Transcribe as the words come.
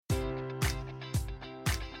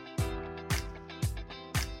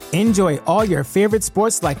Enjoy all your favorite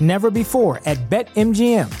sports like never before at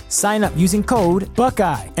BetMGM. Sign up using code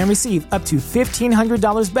Buckeye and receive up to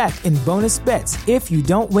 $1,500 back in bonus bets if you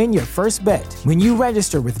don't win your first bet. When you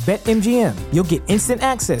register with BetMGM, you'll get instant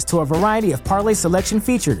access to a variety of parlay selection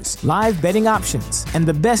features, live betting options, and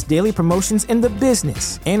the best daily promotions in the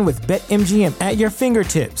business. And with BetMGM at your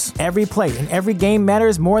fingertips, every play and every game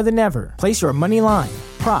matters more than ever. Place your money line,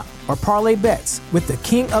 prop, or parlay bets with the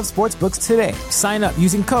king of sportsbooks today. Sign up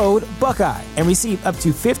using code Buckeye and receive up to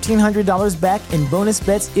 $1,500 back in bonus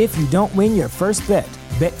bets if you don't win your first bet.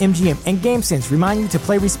 BetMGM and GameSense remind you to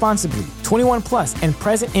play responsibly. 21 plus and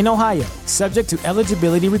present in Ohio, subject to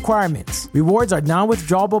eligibility requirements. Rewards are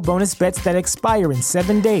non-withdrawable bonus bets that expire in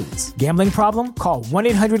 7 days. Gambling problem? Call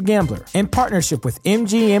 1-800-GAMBLER. In partnership with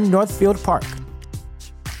MGM Northfield Park.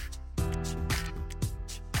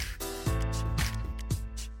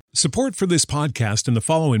 Support for this podcast and the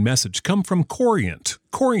following message come from Corient.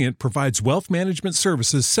 Corient provides wealth management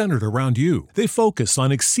services centered around you. They focus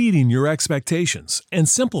on exceeding your expectations and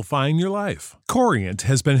simplifying your life. Corient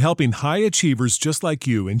has been helping high achievers just like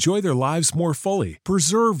you enjoy their lives more fully,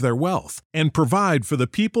 preserve their wealth, and provide for the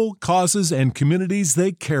people, causes, and communities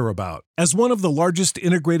they care about. As one of the largest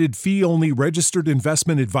integrated fee-only registered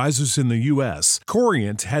investment advisors in the U.S.,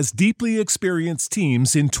 Corient has deeply experienced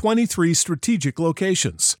teams in 23 strategic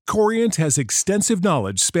locations. Corient has extensive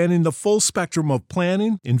knowledge spanning the full spectrum of planning,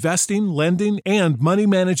 investing, lending, and money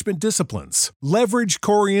management disciplines. Leverage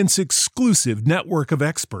Corient's exclusive network of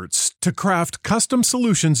experts to craft custom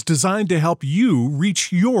solutions designed to help you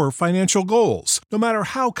reach your financial goals, no matter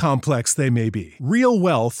how complex they may be. Real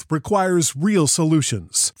wealth requires real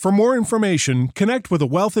solutions. For more information, connect with a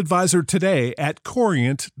wealth advisor today at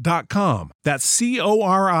Corient.com. That's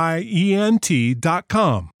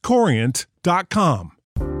Corient.com. Corient.com.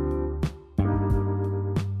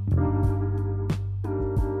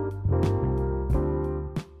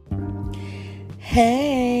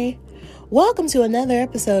 Hey, welcome to another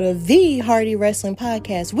episode of the Hardy Wrestling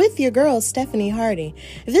Podcast with your girl, Stephanie Hardy.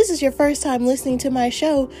 If this is your first time listening to my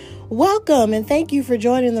show, welcome and thank you for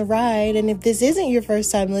joining the ride. And if this isn't your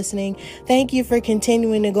first time listening, thank you for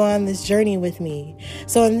continuing to go on this journey with me.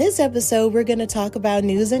 So in this episode, we're going to talk about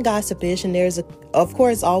news and gossip-ish, and there's, of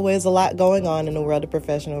course, always a lot going on in the world of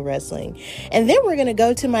professional wrestling. And then we're going to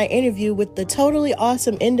go to my interview with the totally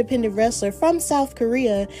awesome independent wrestler from South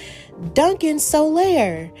Korea, Duncan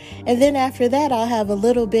Solaire. And then after that, I'll have a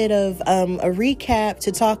little bit of a recap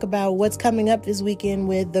to talk about what's coming up this weekend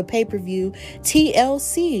with the pay-per-view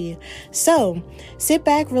TLC. So sit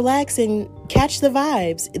back, relax, and catch the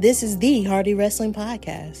vibes. This is the Hardy Wrestling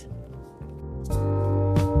Podcast.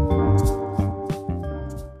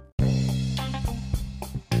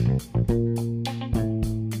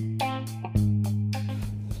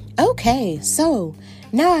 Okay, so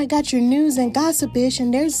now I got your news and gossip-ish,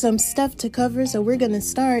 and there's some stuff to cover, so we're going to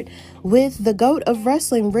start with the GOAT of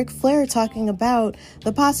wrestling, Ric Flair, talking about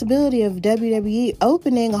the possibility of WWE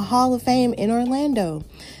opening a Hall of Fame in Orlando.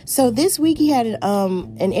 So this week he had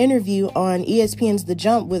an interview on ESPN's The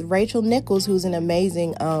Jump with Rachel Nichols, who's an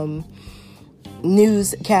amazing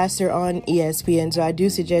newscaster on ESPN, so I do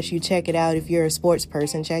suggest you check it out. If you're a sports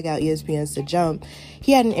person, check out ESPN's The Jump.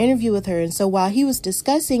 He had an interview with her, and so while he was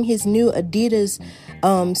discussing his new Adidas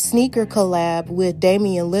sneaker collab with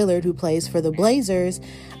Damian Lillard, who plays for the Blazers,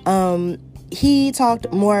 he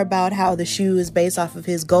talked more about how the shoe is based off of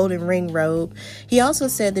his golden ring robe. He also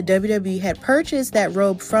said that WWE had purchased that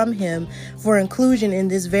robe from him for inclusion in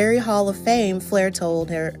this very Hall of Fame, Flair told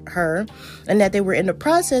her, and that they were in the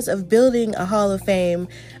process of building a Hall of Fame,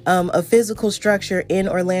 a physical structure in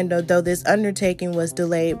Orlando, though this undertaking was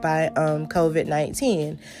delayed by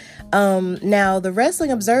COVID-19. Now, the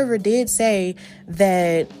Wrestling Observer did say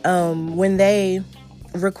that when they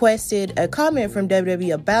requested a comment from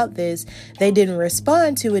WWE about this, they didn't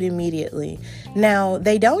respond to it immediately. Now,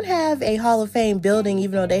 they don't have a Hall of Fame building,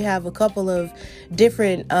 even though they have a couple of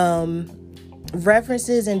different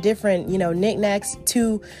references and different, knickknacks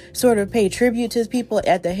to sort of pay tribute to people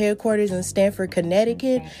at the headquarters in Stamford,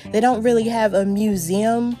 Connecticut. They don't really have a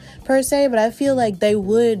museum per se, but I feel like they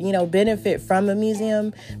would, benefit from a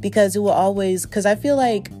museum, because it will always, because I feel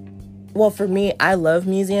like, well, for me, I love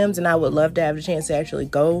museums, and I would love to have the chance to actually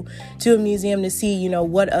go to a museum to see,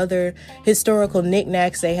 what other historical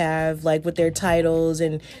knickknacks they have, like with their titles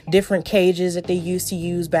and different cages that they used to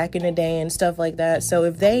use back in the day and stuff like that. So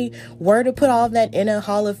if they were to put all of that in a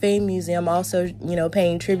Hall of Fame museum, also,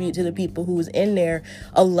 paying tribute to the people who's in their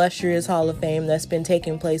illustrious Hall of Fame that's been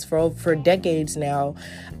taking place for decades now,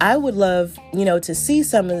 I would love, to see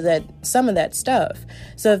some of that stuff.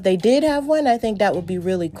 So if they did have one, I think that would be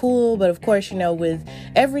really cool. But of course, with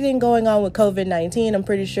everything going on with COVID-19, I'm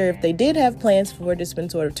pretty sure if they did have plans for it, it's been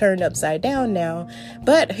sort of turned upside down now.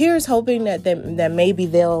 But here's hoping that maybe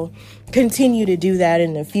they'll continue to do that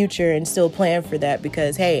in the future and still plan for that,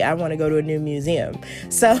 because hey, I want to go to a new museum.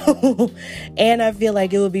 So and I feel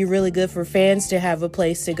like it would be really good for fans to have a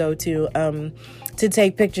place to go to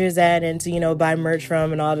take pictures at and to, buy merch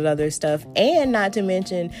from and all that other stuff. And not to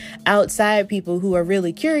mention outside people who are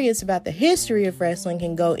really curious about the history of wrestling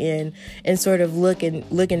can go in and sort of look in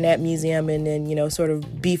that museum and then, sort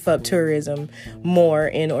of beef up tourism more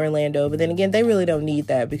in Orlando. But then again, they really don't need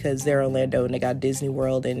that because they're Orlando and they got Disney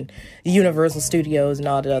World and Universal Studios and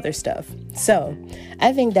all that other stuff. So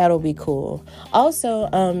I think that'll be cool. Also,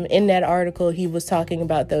 in that article, he was talking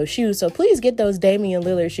about those shoes. So please get those Damian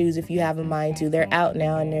Lillard shoes if you have a mind to. They're out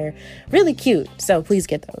now and they're really cute, so please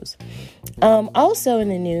get those. Also in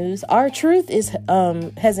the news, R-Truth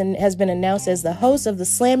has been announced as the host of the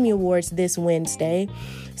Slammy Awards this Wednesday.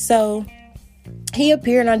 So he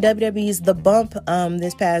appeared on WWE's The Bump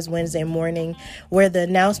this past Wednesday morning, where the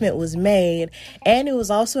announcement was made, and it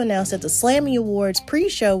was also announced that the Slammy Awards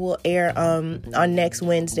pre-show will air on next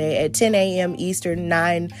Wednesday at 10 a.m. Eastern,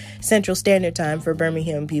 9 Central Standard Time for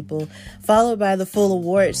Birmingham people, followed by the full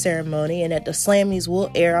award ceremony, and that the Slammys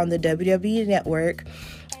will air on the WWE Network,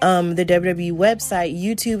 the WWE website,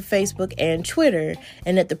 YouTube, Facebook, and Twitter,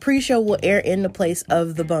 and that the pre-show will air in the place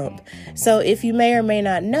of The Bump. So if you may or may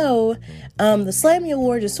not know, the Slammy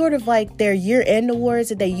Awards is sort of like their year-end awards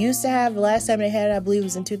that they used to have. The last time they had it, I believe,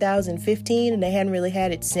 was in 2015, and they hadn't really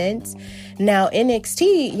had it since. Now,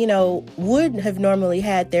 NXT, would have normally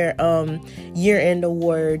had their year-end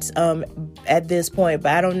awards at this point,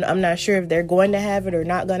 but I'm not sure if they're going to have it or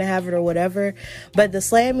not going to have it or whatever. But the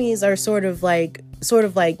Slammys are sort of like,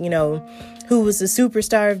 who was the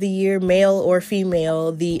superstar of the year, male or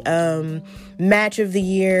female, the match of the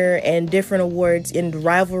year, and different awards in the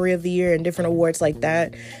rivalry of the year and different awards like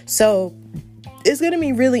that. So it's going to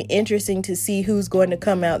be really interesting to see who's going to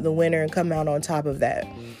come out the winner and come out on top of that.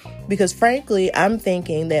 Because frankly, I'm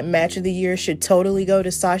thinking that match of the year should totally go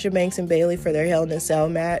to Sasha Banks and Bayley for their Hell in a Cell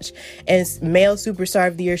match. And male superstar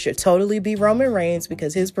of the year should totally be Roman Reigns,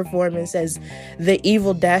 because his performance as the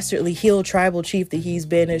evil, dastardly heel tribal chief that he's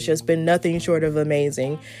been has just been nothing short of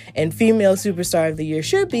amazing. And female superstar of the year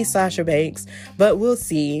should be Sasha Banks, but we'll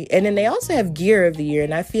see. And then they also have gear of the year.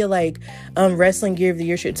 And I feel like wrestling gear of the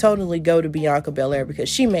year should totally go to Bianca Belair, because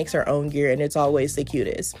she makes her own gear and it's always the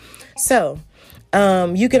cutest. So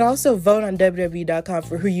you can also vote on WWE.com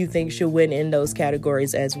for who you think should win in those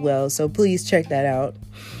categories as well. So please check that out.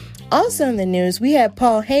 Also in the news, we had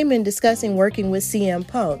Paul Heyman discussing working with CM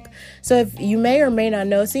Punk. So if you may or may not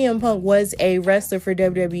know, CM Punk was a wrestler for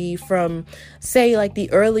WWE from, say, like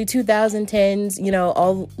the early 2010s,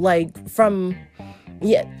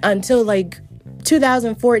 until like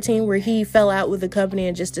 2014, where he fell out with the company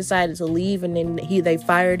and just decided to leave, and then they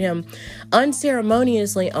fired him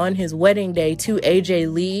unceremoniously on his wedding day to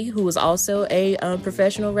AJ Lee, who was also a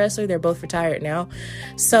professional wrestler. They're both retired now.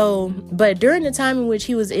 So, but during the time in which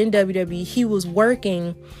he was in WWE, he was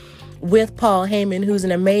working with Paul Heyman, who's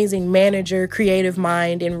an amazing manager, creative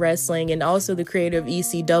mind in wrestling, and also the creator of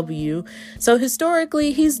ECW. So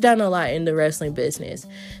historically, he's done a lot in the wrestling business.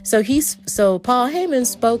 So Paul Heyman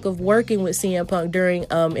spoke of working with CM Punk during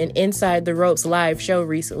an Inside the Ropes live show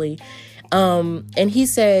recently. And he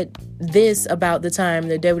said this about the time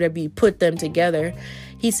that WWE put them together.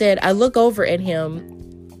 He said, "I look over at him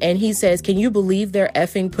and he says, 'Can you believe they're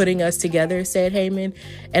effing putting us together?' said Heyman.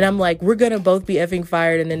 And I'm like, 'We're going to both be effing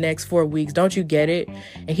fired in the next 4 weeks. Don't you get it?'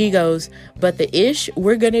 And he goes, 'But the ish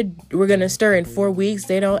we're going to stir in 4 weeks.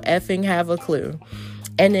 They don't effing have a clue.'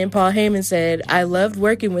 And then Paul Heyman said, 'I loved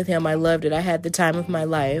working with him. I loved it. I had the time of my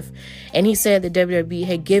life.' And he said that WWE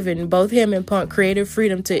had given both him and Punk creative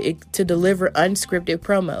freedom to deliver unscripted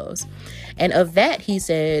promos. And of that, he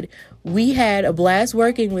said, 'We had a blast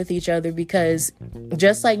working with each other because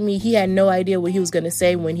just like me, he had no idea what he was going to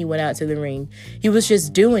say when he went out to the ring. He was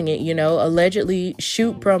just doing it, allegedly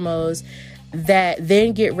shoot promos that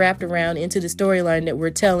then get wrapped around into the storyline that we're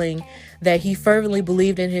telling, that he fervently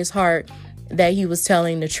believed in his heart that he was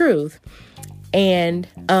telling the truth.' And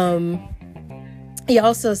he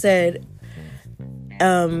also said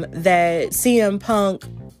that CM Punk,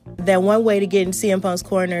 that one way to get in CM Punk's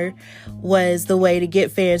corner was the way to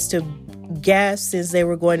get fans to gasp, since they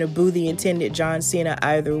were going to boo the intended John Cena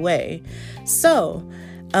either way. So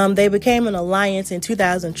they became an alliance in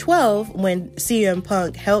 2012 when CM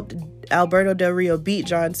Punk helped Alberto Del Rio beat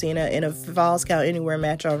John Cena in a Falls Count Anywhere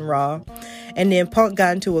match on Raw. And then Punk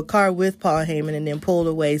got into a car with Paul Heyman and then pulled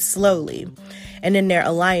away slowly. And then their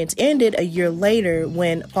alliance ended a year later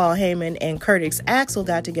when Paul Heyman and Curtis Axel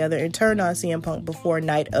got together and turned on CM Punk before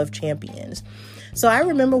Night of Champions. So I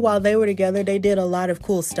remember while they were together, they did a lot of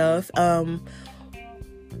cool stuff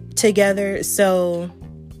together. So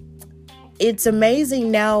it's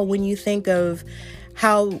amazing now when you think of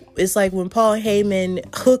how it's like when Paul Heyman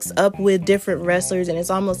hooks up with different wrestlers and it's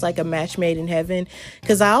almost like a match made in heaven.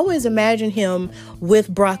 Because I always imagine him with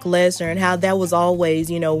Brock Lesnar and how that was always,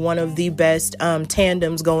 one of the best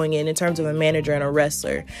tandems going in terms of a manager and a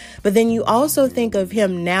wrestler. But then you also think of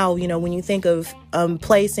him now, when you think of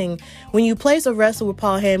when you place a wrestler with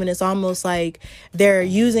Paul Heyman, it's almost like they're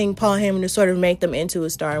using Paul Heyman to sort of make them into a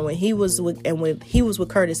star. And when he was with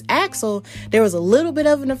Curtis Axel, there was a little bit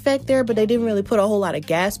of an effect there, but they didn't really put a whole lot of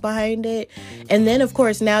gas behind it. And then, of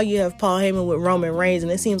course, now you have Paul Heyman with Roman Reigns,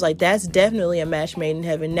 and it seems like that's definitely a match made in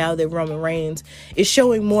heaven now that Roman Reigns is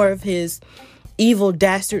showing more of his evil,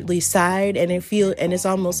 dastardly side, and it's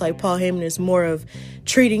almost like Paul Heyman is more of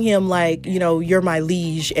treating him like, you're my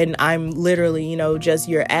liege, and I'm literally, just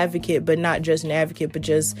your advocate, but not just an advocate, but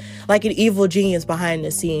just like an evil genius behind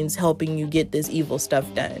the scenes helping you get this evil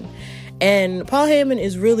stuff done. And Paul Heyman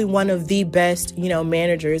is really one of the best,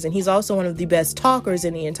 managers, and he's also one of the best talkers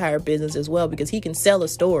in the entire business as well, because he can sell a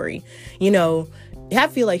story, I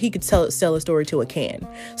feel like he could sell a story to a can.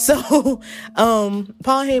 So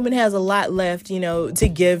Paul Heyman has a lot left,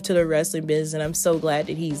 to give to the wrestling business, and I'm so glad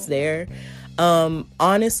that he's there.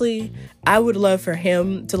 Honestly, I would love for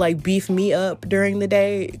him to beef me up during the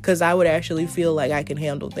day, because I would actually feel like I can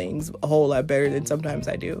handle things a whole lot better than sometimes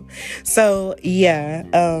I do. So yeah.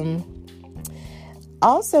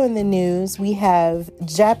 Also in the news, we have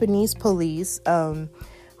Japanese police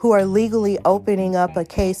who are legally opening up a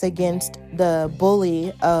case against the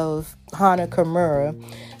bully of Hana Kimura.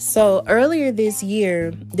 So earlier this year,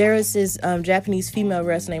 there was this Japanese female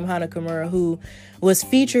wrestler named Hana Kimura who was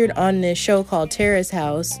featured on this show called Terrace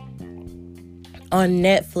House on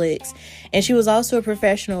Netflix. And she was also a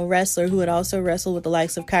professional wrestler who had also wrestled with the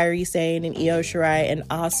likes of Kairi Sane and Io Shirai and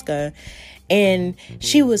Asuka. And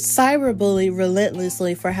she was cyberbullied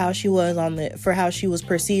relentlessly for how she was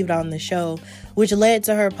perceived on the show, which led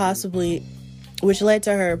to her possibly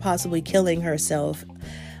killing herself,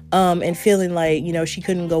 and feeling like, she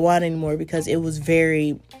couldn't go on anymore because it was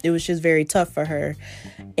just very tough for her,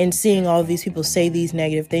 and seeing all these people say these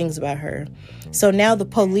negative things about her. So now the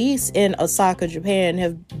police in Osaka, Japan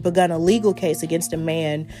have begun a legal case against a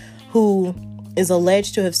man who is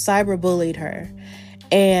alleged to have cyberbullied her.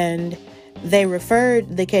 And they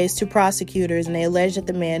referred the case to prosecutors, and they alleged that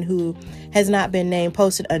the man, who has not been named,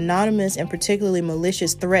 posted anonymous and particularly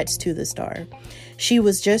malicious threats to the star. She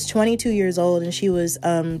was just 22 years old, and she was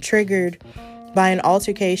triggered by an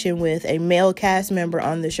altercation with a male cast member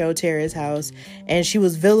on the show Terrace House, and she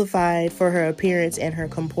was vilified for her appearance and her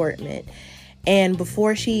comportment. And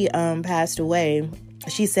before she passed away,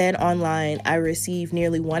 she said online, "I receive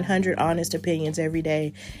nearly 100 honest opinions every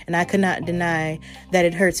day, and I could not deny that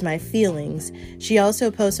it hurts my feelings." She also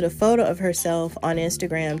posted a photo of herself on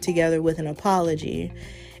Instagram together with an apology.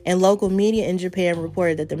 And local media in Japan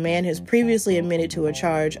reported that the man has previously admitted to a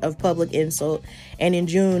charge of public insult and in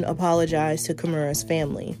June apologized to Kimura's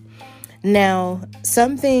family. Now,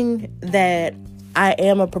 something that I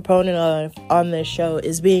am a proponent of on this show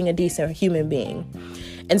is being a decent human being.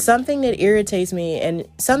 And something that irritates me, and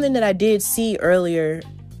something that I did see earlier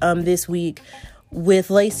this week with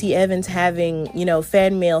Lacey Evans having,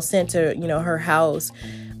 fan mail sent to, her house.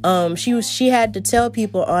 She had to tell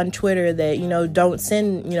people on Twitter that, don't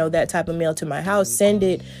send, that type of mail to my house. Send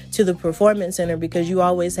it to the Performance Center, because you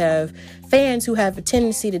always have fans who have a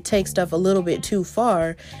tendency to take stuff a little bit too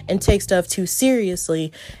far and take stuff too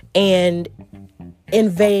seriously and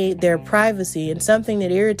invade their privacy. And something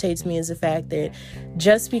that irritates me is the fact that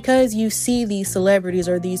just because you see these celebrities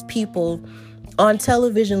or these people on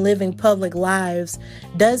television living public lives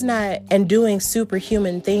and doing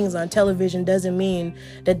superhuman things on television doesn't mean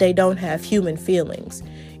that they don't have human feelings.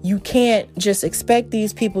 You can't just expect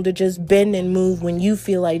these people to just bend and move when you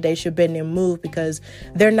feel like they should bend and move, because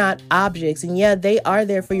they're not objects. And yeah, they are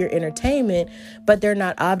there for your entertainment, but they're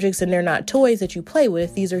not objects and they're not toys that you play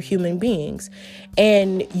with. These are human beings,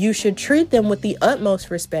 and you should treat them with the utmost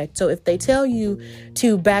respect. So if they tell you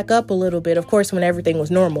to back up a little bit, of course, when everything was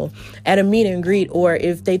normal at a meet and greet, or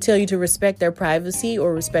if they tell you to respect their privacy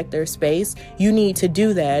or respect their space, you need to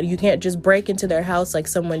do that. You can't just break into their house like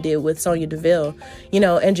someone did with Sonya Deville,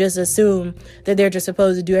 and just assume that they're just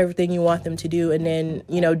supposed to do everything you want them to do, and then,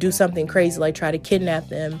 do something crazy like try to kidnap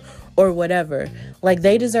them or whatever. Like,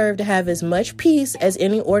 they deserve to have as much peace as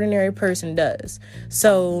any ordinary person does.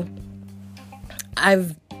 So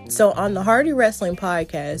on the Hardy Wrestling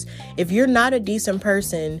Podcast, if you're not a decent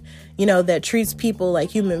person, that treats people like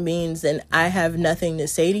human beings, then I have nothing to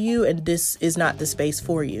say to you, and this is not the space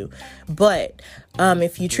for you. But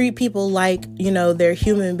if you treat people like, they're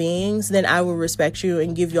human beings, then I will respect you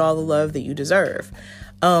and give you all the love that you deserve.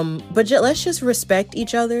 But let's just respect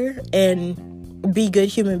each other and be good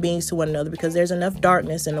human beings to one another, because there's enough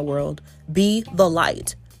darkness in the world. Be the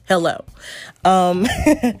light. Hello.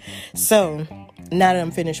 So now that I'm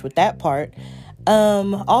finished with that part,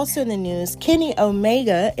 also in the news, Kenny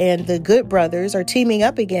Omega and the Good Brothers are teaming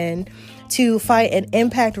up again to fight an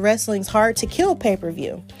Impact Wrestling's Hard to Kill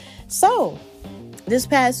pay-per-view. So this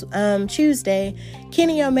past Tuesday,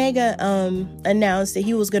 Kenny Omega announced that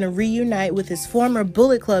he was going to reunite with his former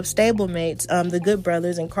Bullet Club stablemates, the Good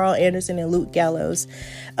Brothers and Carl Anderson and Luke Gallows,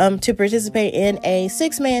 to participate in a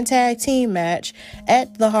 6-man tag team match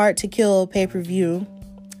at the Hard to Kill pay-per-view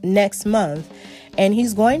next month. And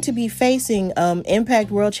he's going to be facing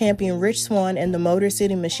Impact World Champion Rich Swann and the Motor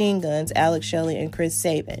City Machine Guns, Alex Shelley and Chris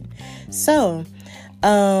Sabin. So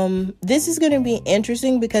this is going to be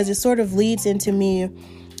interesting, because it sort of leads into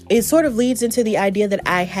the idea that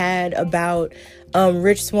I had about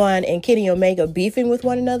Rich Swann and Kenny Omega beefing with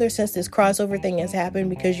one another since this crossover thing has happened,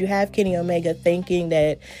 because you have Kenny Omega thinking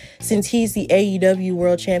that since he's the AEW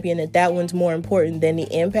World Champion, that one's more important than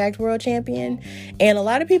the Impact World Champion. And a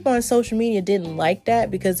lot of people on social media didn't like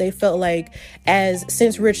that, because they felt like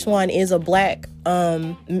since Rich Swann is a black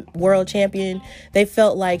world champion, they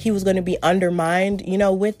felt like he was going to be undermined,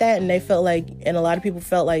 with that. And and a lot of people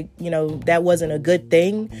felt like, that wasn't a good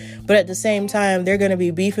thing. But at the same time, they're going to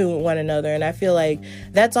be beefing with one another. And I feel like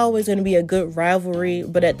that's always going to be a good rivalry.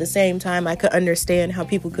 But at the same time, I could understand how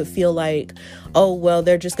people could feel like, oh, well,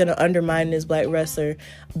 they're just going to undermine this black wrestler,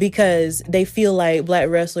 because they feel like black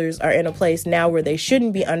wrestlers are in a place now where they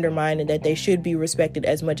shouldn't be undermined and that they should be respected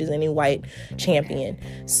as much as any white champion.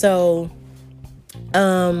 So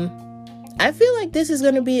I feel like this is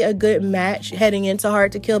going to be a good match heading into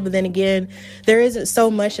Hard to Kill. But then again, there isn't so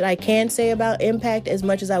much that I can say about Impact as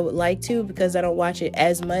much as I would like to, because I don't watch it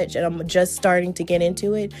as much, and I'm just starting to get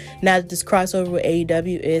into it now that this crossover with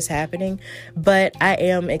AEW is happening. But I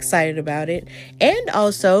am excited about it. And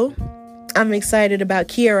also, I'm excited about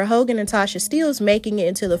Kiera Hogan and Tasha Steelz making it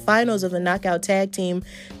into the finals of the Knockout Tag Team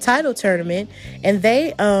title tournament. And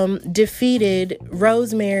they defeated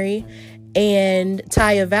Rosemary and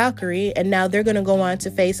Taya Valkyrie, and now they're going to go on to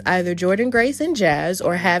face either Jordan Grace and Jazz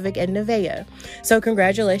or Havoc and Nevaeh. So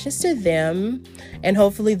congratulations to them, and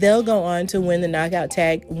hopefully they'll go on to win the Knockout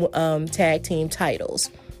Tag Team titles.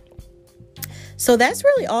 So that's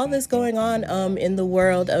really all that's going on in the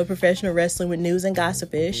world of professional wrestling with news and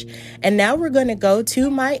gossip-ish. And now we're going to go to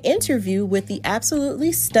my interview with the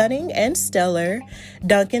absolutely stunning and stellar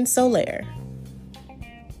Duncan Solaire.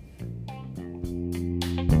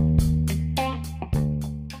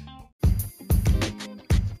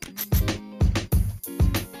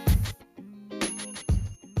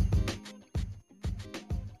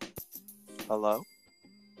 Hello?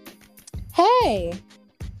 Hey.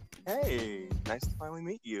 Hey, nice to finally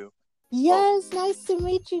meet you. Yes, nice to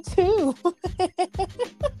meet you too.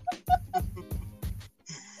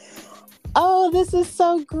 Oh, this is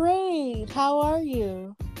so great. How are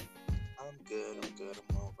you? I'm good.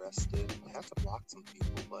 I'm well rested. I have to block some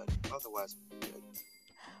people, but otherwise I'm good.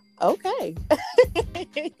 Okay.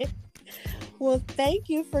 Well, thank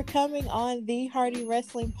you for coming on the Hardy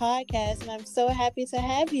Wrestling Podcast, and I'm so happy to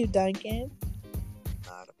have you, Duncan.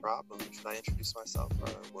 Not a problem. Should I introduce myself, or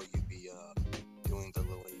will you be doing the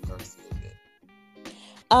Lily Garcia bit?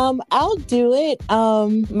 I'll do it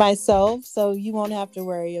myself, so you won't have to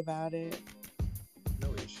worry about it.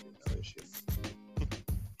 No issue.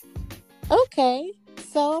 Okay,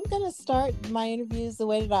 so I'm gonna start my interviews the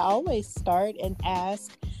way that I always start and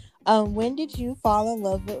ask, when did you fall in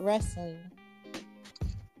love with wrestling?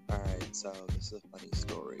 Alright, so this is a funny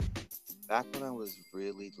story. Back when I was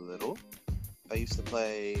really little, I used to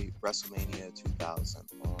play WrestleMania 2000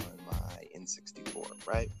 on my N64,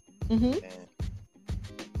 right? Mm-hmm. And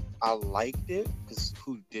I liked it, because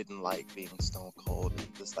who didn't like being Stone Cold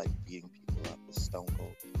and just like beating people up with Stone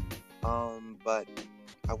Cold? But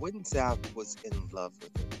I wouldn't say I was in love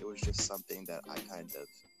with it. It was just something that I kind of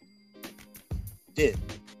did,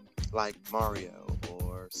 like Mario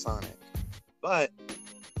or Sonic. But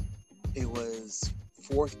it was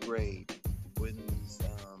 4th grade when these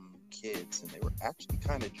kids, and they were actually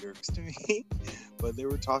kind of jerks to me, but they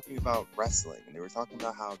were talking about wrestling, and they were talking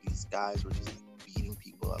about how these guys were just like beating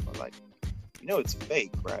people up. I'm like, you know it's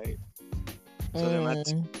fake, right? So then I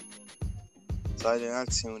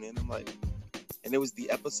tune in. I'm like, and it was the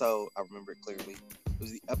episode, I remember it clearly. It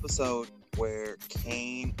was the episode where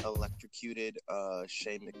Kane electrocuted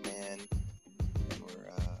Shane McMahon,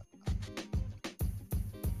 or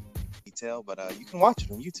detail, but you can watch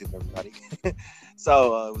it on YouTube, everybody.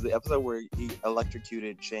 So it was the episode where he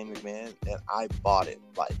electrocuted Shane McMahon, and I bought it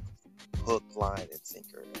like hook, line, and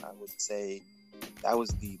sinker. And I would say that was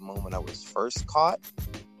the moment I was first caught.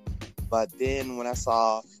 But then when I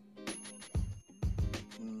saw,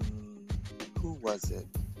 who was it?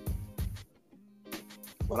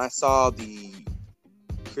 When I saw the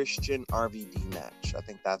Christian RVD match, I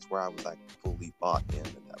think that's where I was like fully bought in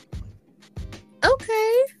at that point.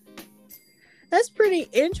 Okay. That's pretty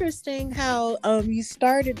interesting how you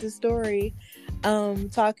started the story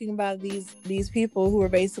talking about these people who were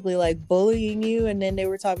basically like bullying you, and then they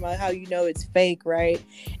were talking about how you know it's fake, right?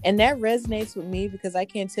 And that resonates with me because I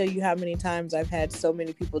can't tell you how many times I've had so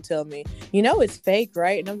many people tell me, you know it's fake,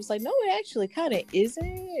 right? And I'm just like, no, it actually kind of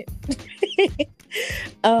isn't.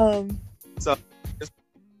 So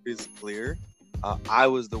it's clear. I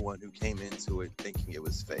was the one who came into it thinking it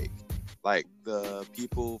was fake. Like, the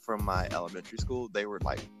people from my elementary school, they were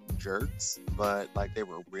like jerks, but like they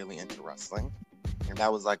were really into wrestling. And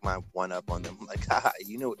that was like my one up on them. Like, haha,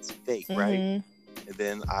 you know it's fake, right? And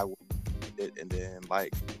then and then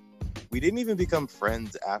like we didn't even become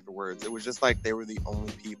friends afterwards. It was just like they were the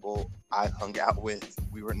only people I hung out with.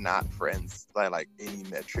 We were not friends by like any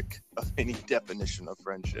metric of any definition of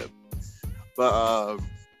friendship. But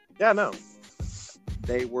yeah, no.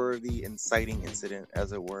 They were the inciting incident,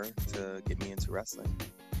 as it were, to get me into wrestling.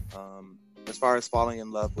 As far as falling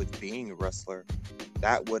in love with being a wrestler,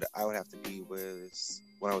 I would have to be was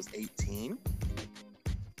when I was 18,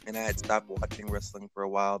 and I had stopped watching wrestling for a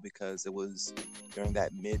while because it was during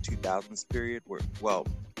that mid 2000s period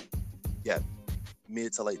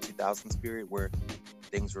mid to late 2000s period where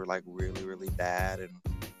things were like really, really bad and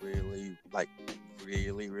really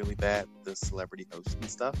bad. The celebrity hosts and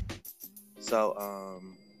stuff. So,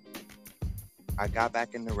 I got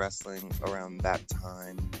back into wrestling around that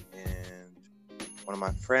time, and one of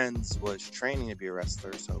my friends was training to be a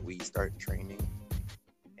wrestler, so we started training,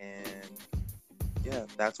 and yeah,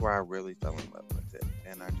 that's where I really fell in love with it,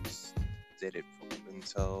 and I just did it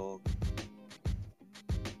until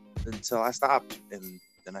I stopped, and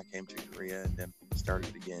then I came to Korea, and then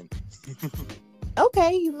started again.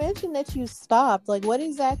 Okay, you mentioned that you stopped. Like, what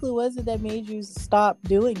exactly was it that made you stop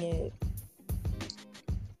doing it?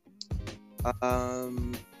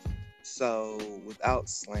 So without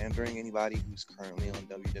slandering anybody who's currently on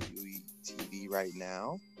WWE TV right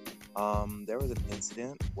now, there was an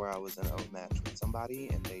incident where I was in a match with somebody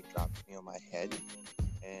and they dropped me on my head,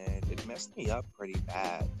 and it messed me up pretty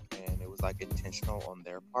bad, and it was like intentional on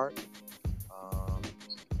their part.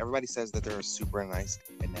 Everybody says that they're a super nice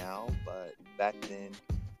guy now, but back then,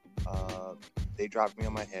 they dropped me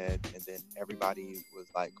on my head, and then everybody was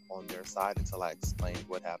like on their side until I explained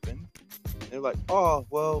what happened. And they're like, "Oh,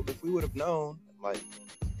 well, if we would have known," I'm like,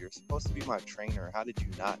 "You're supposed to be my trainer. How did you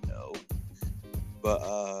not know?" But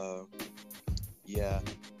yeah.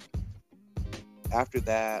 After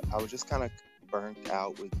that, I was just kind of burnt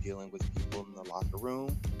out with dealing with people in the locker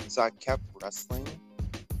room, so I kept wrestling,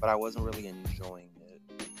 but I wasn't really enjoying it.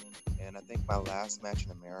 And I think my last match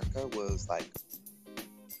in America was like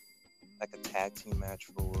a tag team match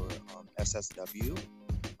for SSW,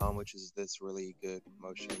 which is this really good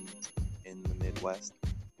promotion in the Midwest.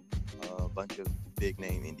 A bunch of big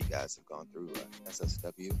name indie guys have gone through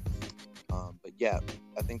SSW. But yeah,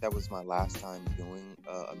 I think that was my last time doing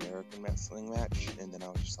an American wrestling match, and then I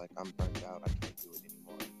was just like, I'm burnt out. I can't do it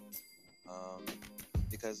anymore.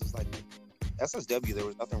 Because it's like SSW, there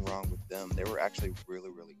was nothing wrong with them. They were actually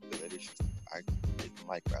really, really good. It's just I didn't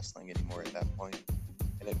like wrestling anymore at that point.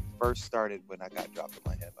 And it first started when I got dropped on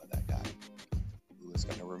my head by that guy, who is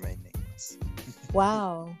going to remain nameless.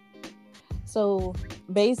 Wow. So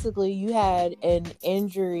basically you had an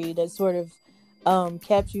injury that sort of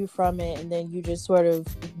kept you from it, and then you just sort of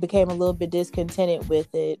became a little bit discontented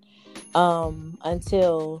with it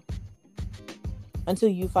until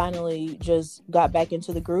you finally just got back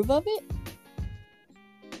into the groove of it?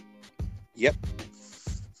 Yep.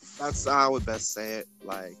 That's how I would best say it.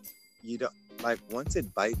 Like, you don't, like, once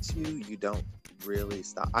it bites you, you don't really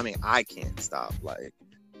stop. I mean, I can't stop. Like,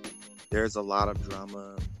 there's a lot of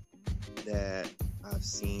drama that I've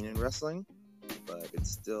seen in wrestling, but it's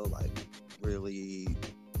still, like, really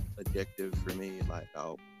addictive for me. Like,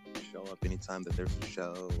 I'll show up anytime that there's a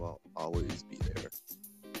show. I'll always be there.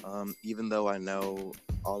 Even though I know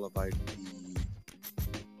all of, like, the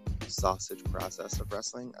sausage process of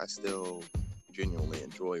wrestling, I still genuinely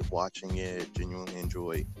enjoy watching it, genuinely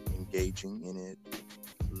enjoy engaging in it,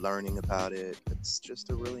 learning about it. It's just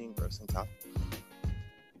a really engrossing topic.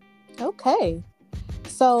 Okay.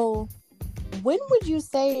 So when would you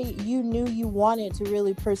say you knew you wanted to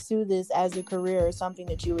really pursue this as a career or something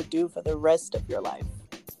that you would do for the rest of your life?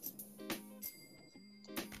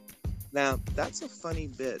 Now, that's a funny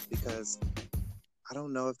bit because I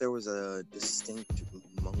don't know if there was a distinct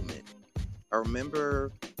moment. I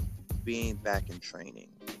remember being back in training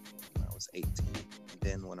when I was 18, and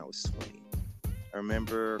then when I was 20. I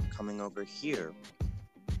remember coming over here,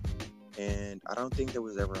 and I don't think there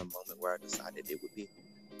was ever a moment where I decided it would be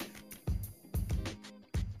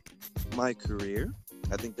my career.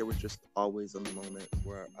 I think there was just always a moment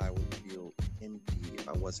where I would feel empty if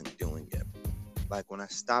I wasn't doing it. Like when I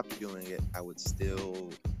stopped doing it, I would still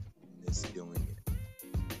miss doing it.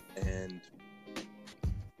 And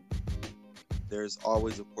there's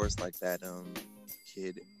always, of course, like that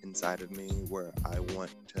kid inside of me where I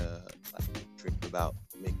want to like dream about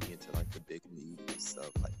making it to like the big leagues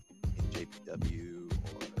of like NJPW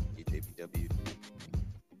or EJPW,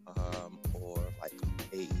 or like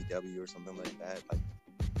AEW or something like that. Like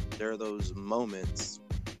there are those moments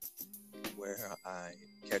where I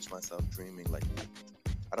catch myself dreaming like that.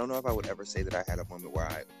 I don't know if I would ever say that I had a moment where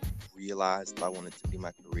I realized that I wanted to be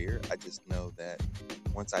my career. I just know that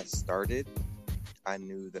once I started, I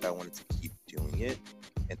knew that I wanted to keep doing it.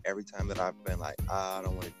 And every time that I've been like, I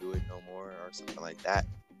don't want to do it no more or something like that,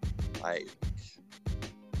 like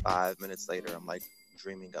 5 minutes later, I'm like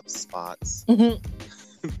dreaming up spots.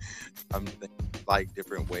 Mm-hmm. I'm like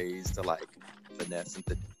different ways to like finesse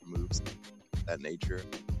into different moves of that nature.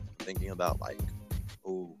 Thinking about like,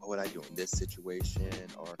 oh, what would I do in this situation,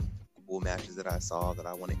 or cool matches that I saw that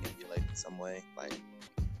I want to emulate in some way. Like,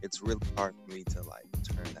 it's really hard for me to like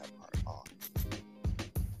turn that part off.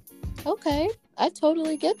 Okay, I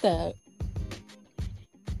totally get that.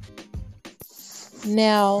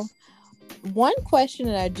 Now, one question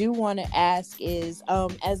that I do want to ask is,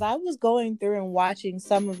 as I was going through and watching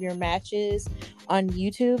some of your matches on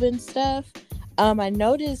YouTube and stuff, I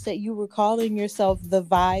noticed that you were calling yourself the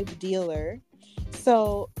Vibe Dealer.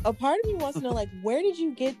 So a part of me wants to know, like, where did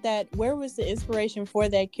you get that? Where was the inspiration for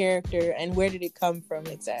that character, and where did it come from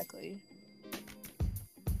exactly?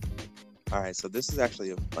 All right, so this is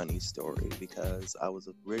actually a funny story because I was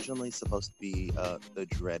originally supposed to be the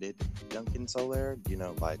dreaded Duncan Soler, you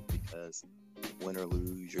know, like because win or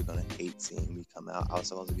lose, you're gonna hate seeing me come out. I was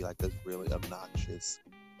supposed to be like this really obnoxious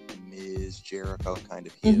Miz Jericho kind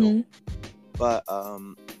of heel, Mm-hmm. but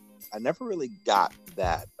I never really got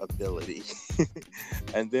that ability.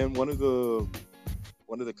 And then one of the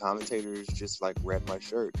commentators just like read my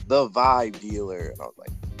shirt, the Vibe Dealer, and I was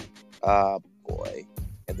like, ah, boy.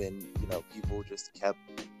 And then, you know, people just kept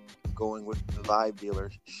going with the Vibe Dealer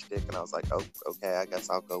shtick, and I was like, oh, okay, I guess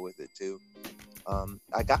I'll go with it too.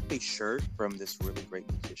 I got a shirt from this really great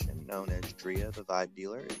musician known as Drea, the Vibe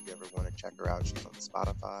Dealer. If you ever want to check her out, she's on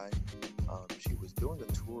Spotify. She was doing a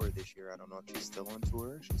tour this year. I don't know if she's still on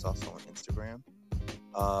tour. She's also on Instagram.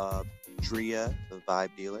 Drea, the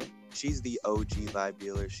Vibe Dealer. She's the OG Vibe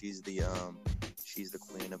Dealer. She's the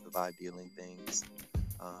queen of the vibe dealing things.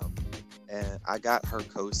 And I got her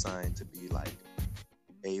co-sign to be like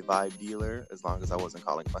a Vibe Dealer as long as I wasn't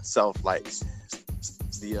calling myself like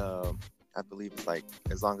the I believe it's like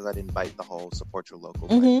as long as I didn't bite the whole support your local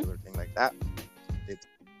Vibe Dealer thing like that. It's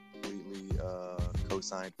completely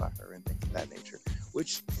co-signed by her and things of that nature,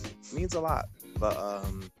 which means a lot. But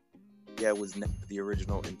yeah, it was never the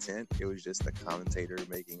original intent. It was just a commentator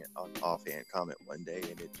making an offhand comment one day,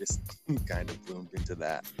 and it just kind of bloomed into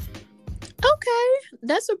that. Okay,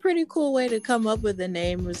 that's a pretty cool way to come up with a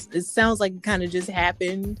name. It sounds like it kind of just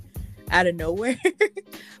happened out of nowhere,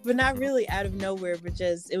 but not really out of nowhere, but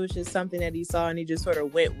it was just something that he saw and he just sort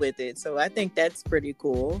of went with it. So I think that's pretty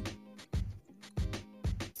cool.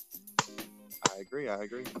 I agree.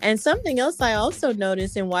 And something else I also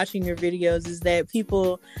noticed in watching your videos is that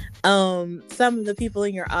people, some of the people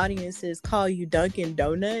in your audiences call you Dunkin'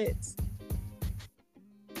 Donuts.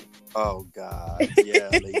 Oh God, yeah,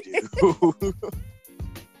 they do.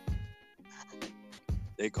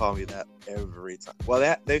 They call me that every time.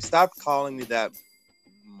 Well, they've stopped calling me that.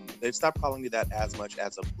 They've stopped calling me that as much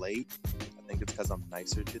as of late. I think it's because I'm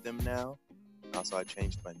nicer to them now. Also, I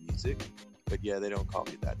changed my music, but yeah, they don't call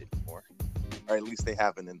me that anymore. Or at least they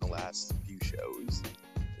haven't in the last few shows.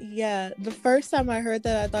 Yeah, the first time I heard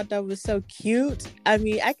that, I thought that was so cute. I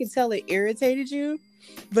mean, I could tell it irritated you,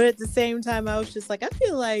 but at the same time, I was just like, I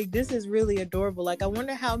feel like this is really adorable. Like, I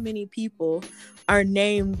wonder how many people are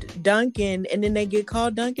named Dunkin' and then they get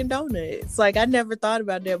called Dunkin' Donuts. Like, I never thought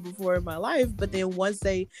about that before in my life, but then once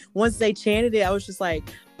they chanted it, I was just like,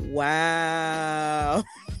 wow.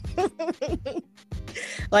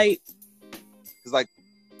 Like, It's like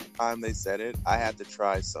time they said it, I had to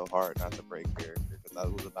try so hard not to break character because I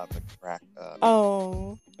was about to crack up.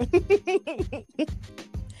 oh.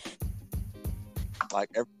 Like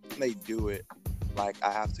every time they do it, like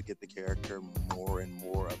I have to get the character more and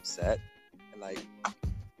more upset. And like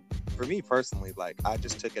for me personally, like I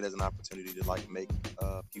just took it as an opportunity to like make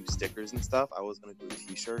a few stickers and stuff. I was gonna do a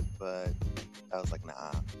t-shirt, but I was like,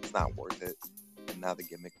 nah, it's not worth it. And now the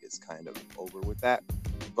gimmick is kind of over with that.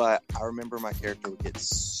 But I remember my character would get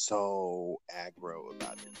so aggro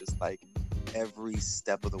about it. Just like every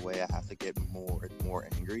step of the way, I have to get more and more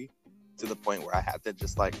angry to the point where I had to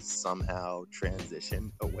just like somehow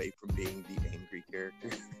transition away from being the angry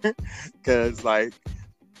character. Because like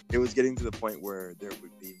it was getting to the point where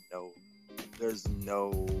there's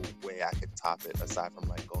no way I could top it aside from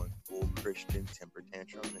like going full Christian temper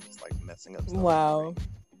tantrum and just like messing up stuff. Wow.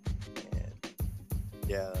 And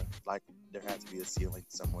yeah, like there had to be a ceiling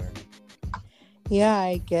somewhere. Yeah,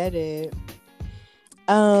 I get it.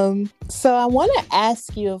 So I want to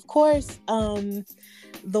ask you, of course,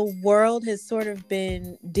 the world has sort of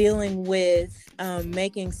been dealing with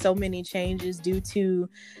making so many changes due to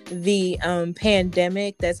the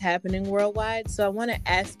pandemic that's happening worldwide. So I want to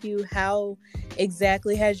ask you, how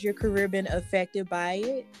exactly has your career been affected by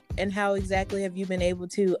it? And how exactly have you been able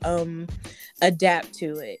to adapt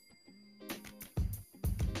to it?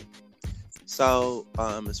 So,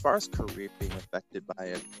 as far as career being affected by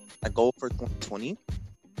it, my goal for 2020,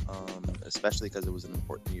 especially because it was an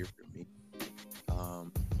important year for me,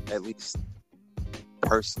 at least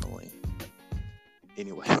personally,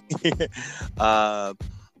 anyway, I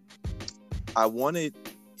wanted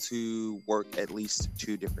to work at least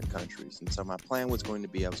 2 different countries. And so my plan was going to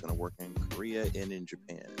be, I was going to work in Korea and in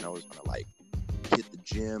Japan. And I was going to like hit the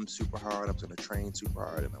gym super hard. I was going to train super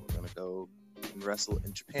hard. And I was going to go and wrestle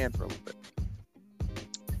in Japan for a little bit.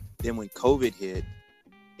 Then when COVID hit,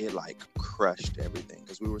 it like crushed everything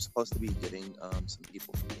because we were supposed to be getting some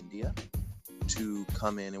people from India to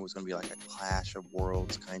come in. It was going to be like a Clash of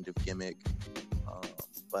Worlds kind of gimmick.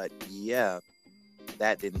 But yeah,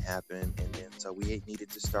 that didn't happen. And then so we needed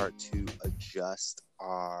to start to adjust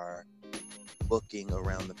our booking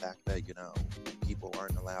around the fact that, you know, people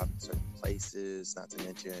aren't allowed in certain places, not to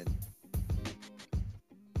mention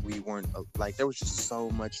we weren't like, there was just so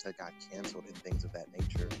much that got canceled and things of that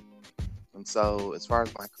nature. And so as far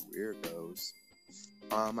as my career goes,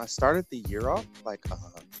 I started the year off like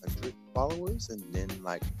 100 followers, and then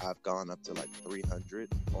like I've gone up to like 300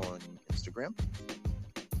 on Instagram.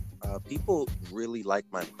 People really like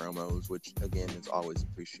my promos, which again is always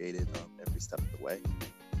appreciated every step of the way.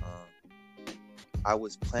 I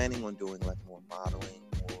was planning on doing like more modeling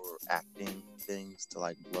or acting things to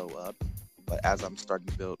like blow up, but as I'm starting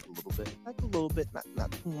to build a little bit,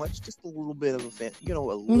 not too much, just a little bit of a fan,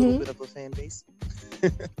 little bit of a fan base.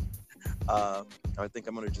 I think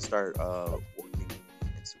I'm gonna just start working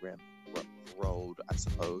Instagram road, I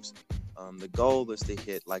suppose. The goal is to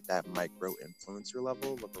hit like that micro influencer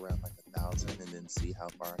level, look around like 1,000, and then see how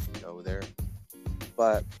far I can go there.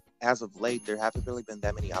 But as of late, there haven't really been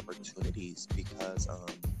that many opportunities because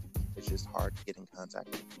it's just hard to get in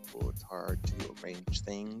contact with people. It's hard to arrange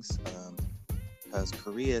things because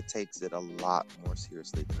Korea takes it a lot more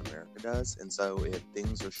seriously than America does. And so if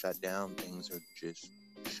things are shut down, things are just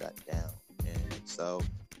shut down. And so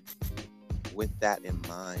with that in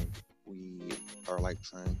mind, we are like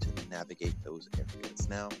trying to navigate those areas.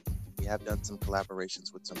 Now, we have done some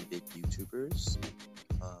collaborations with some big YouTubers.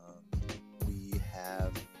 We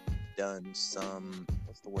have done some,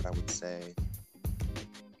 what's the word I would say?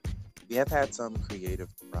 We have had some creative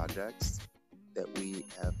projects that we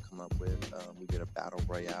have come up with. We did a Battle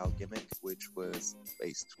Royale gimmick, which was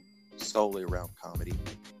based solely around comedy,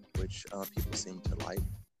 which people seem to like.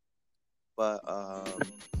 But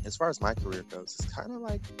as far as my career goes, it's kind of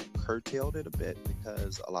like curtailed it a bit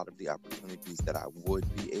because a lot of the opportunities that I would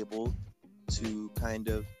be able to kind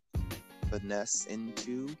of finesse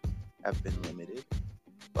into have been limited.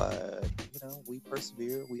 But, we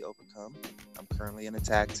persevere, we overcome. I'm currently in a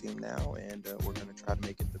tag team now, and we're going to try to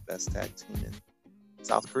make it the best tag team in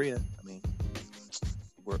South Korea. I mean,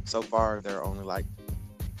 so far, there are only like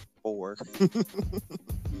 4.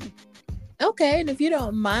 Okay, and if you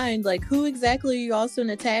don't mind, like, who exactly are you also in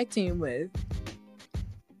a tag team with?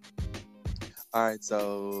 All right,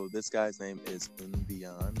 so this guy's name is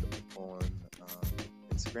Unbeyond on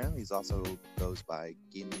Instagram. He's also goes by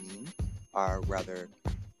Gimin, or rather,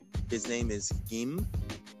 his name is Gimin.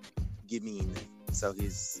 So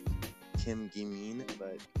he's Kim Gimin,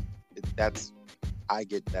 but I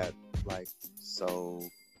get that, like, so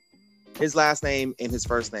his last name and his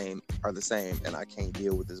first name are the same, and I can't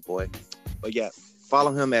deal with this boy. But yeah,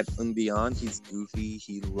 follow him at Unbeyond. He's goofy.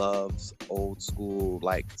 He loves old school,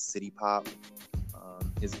 like, city pop.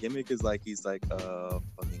 His gimmick is like he's like a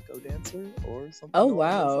flamenco dancer or something. Oh, along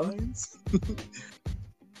wow. those lines.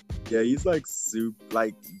 Yeah, he's like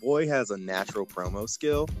like, boy has a natural promo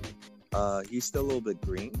skill. He's still a little bit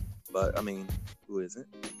green, but I mean, who isn't?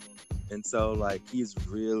 And so, like, he's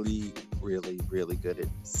really, really, really good at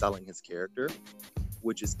selling his character,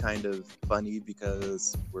 which is kind of funny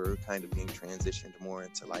because we're kind of being transitioned more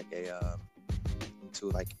into like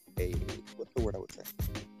what's the word I would say?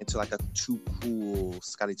 Into like a too cool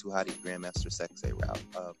Scotty 2 Hotty Grandmaster Sexay route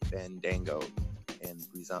of Fandango and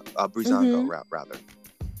Breezango route, rather.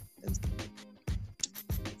 And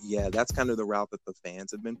yeah, that's kind of the route that the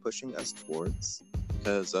fans have been pushing us towards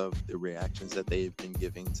because of the reactions that they've been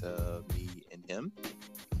giving to me and him.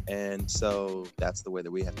 And so that's the way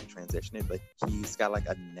that we have to transition it. But he's got like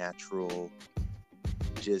a natural,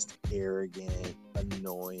 just arrogant,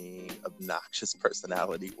 annoying, obnoxious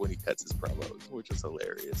personality when he cuts his promos, which is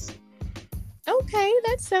hilarious. Okay,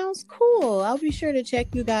 that sounds cool. I'll be sure to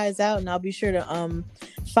check you guys out, and I'll be sure to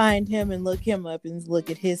find him and look him up and look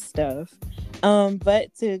at his stuff.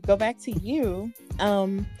 But to go back to you,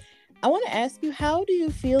 I want to ask you, how do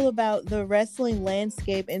you feel about the wrestling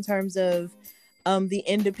landscape in terms of the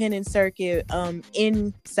independent circuit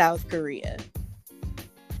in South Korea?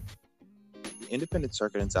 The independent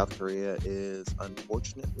circuit in South Korea is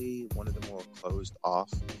unfortunately one of the more closed off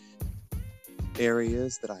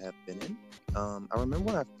areas that I have been in. I remember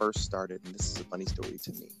when I first started, and this is a funny story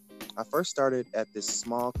to me. I first started at this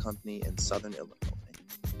small company in Southern Illinois,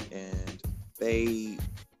 and they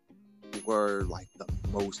were like the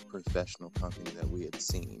most professional company that we had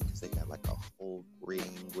seen because they had like a whole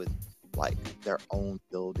ring with like their own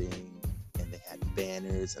building, and they had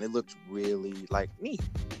banners, and it looked really like neat.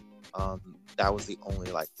 That was the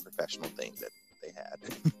only like professional thing that they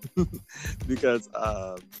had because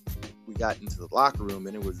we got into the locker room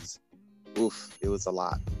and it was a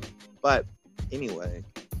lot. But anyway,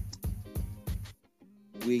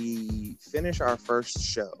 we finish our first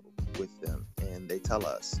show with them and they tell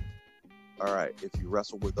us, all right, if you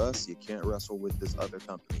wrestle with us, you can't wrestle with this other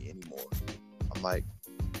company anymore. I'm like,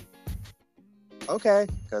 okay,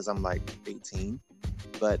 because I'm like 18.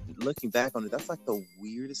 But looking back on it, that's like the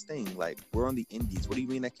weirdest thing. Like, we're on the indies. What do you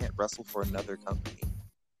mean I can't wrestle for another company?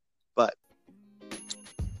 But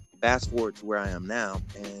fast forward to where I am now,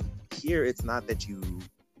 and here it's not that you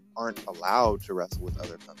aren't allowed to wrestle with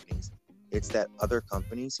other companies. It's that other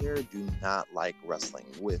companies here do not like wrestling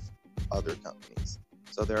with other companies.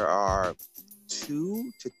 So there are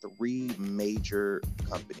 2 to 3 major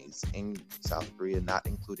companies in South Korea, not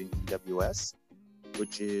including PWS,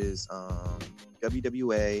 which is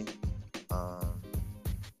WWA,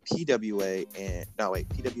 PWA, and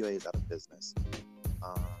PWA is out of business.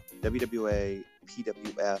 WWA,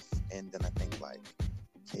 PWF, and then I think like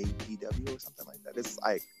KPW or something like that. It's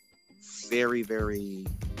like very, very.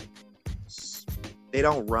 They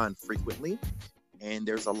don't run frequently, and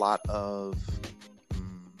there's a lot of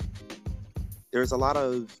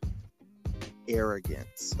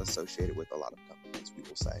arrogance associated with a lot of companies, we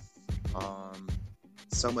will say.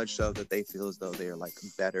 So much so that they feel as though they are like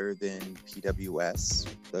better than PWS,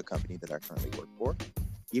 the company that I currently work for.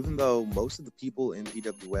 Even though most of the people in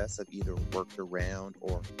PWS have either worked around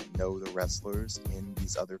or know the wrestlers in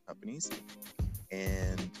these other companies.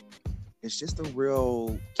 And it's just a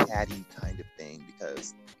real catty kind of thing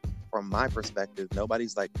because from my perspective,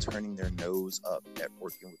 nobody's like turning their nose up at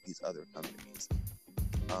working with these other companies.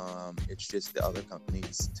 It's just the other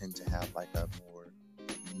companies tend to have like a more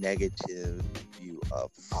negative view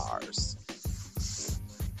of ours.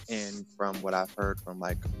 And from what I've heard from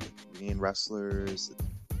like Korean wrestlers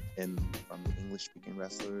and from the English speaking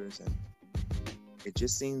wrestlers, and it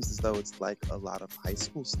just seems as though it's like a lot of high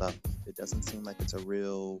school stuff. It doesn't seem like it's a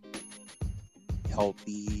real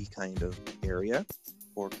healthy kind of area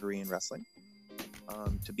for Korean wrestling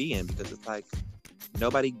to be in, because it's like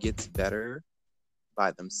nobody gets better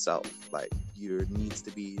by themselves. Like, there needs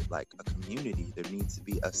to be like a community, there needs to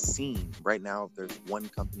be a scene. Right now, if there's one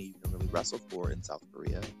company you can really wrestle for in South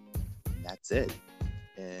Korea, and that's it.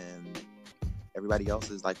 And everybody else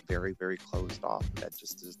is like very, very closed off. That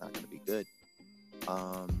just is not going to be good.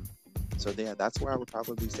 So yeah, that's where I would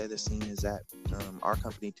probably say the scene is at. Our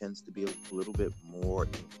company tends to be a little bit more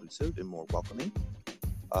inclusive and more welcoming.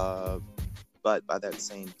 But by that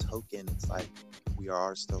same token, it's like we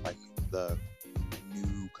are still like the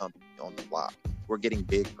new company on the block. We're getting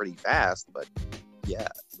big pretty fast, but yeah,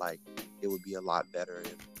 like it would be a lot better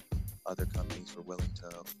if other companies were willing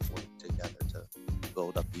to work together to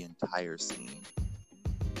build up the entire scene.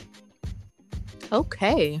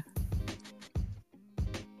 Okay.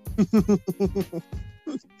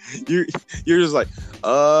 you're just like,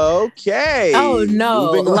 okay. Oh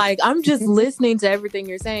no, like I'm just listening to everything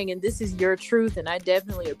you're saying, and this is your truth, and I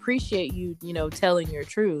definitely appreciate you, telling your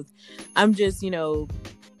truth. I'm just,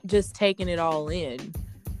 just taking it all in.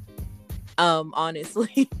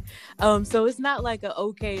 Honestly. So it's not like a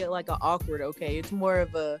okay, like a awkward okay. It's more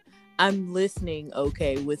of a I'm listening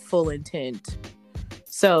okay with full intent.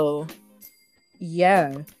 So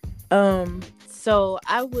yeah. So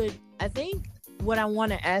I think what I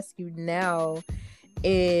want to ask you now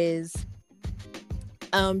is,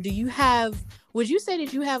 would you say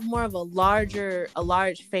that you have more of a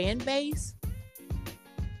large fan base?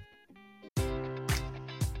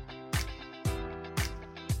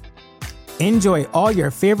 Enjoy all your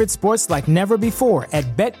favorite sports like never before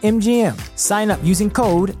at BetMGM. Sign up using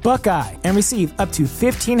code Buckeye and receive up to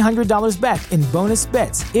 $1,500 back in bonus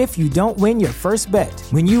bets if you don't win your first bet.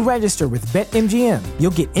 When you register with BetMGM, you'll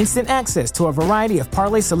get instant access to a variety of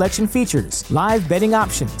parlay selection features, live betting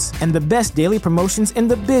options, and the best daily promotions in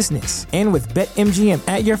the business. And with BetMGM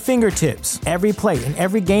at your fingertips, every play and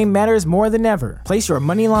every game matters more than ever. Place your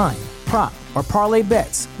money line, prop, or parlay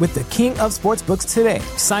bets with the king of sportsbooks today.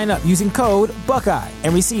 Sign up using code Buckeye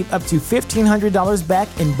and receive up to $1,500 back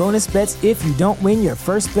in bonus bets if you don't win your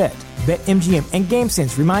first bet. BetMGM and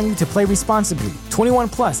GameSense remind you to play responsibly. 21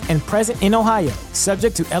 plus and present in Ohio,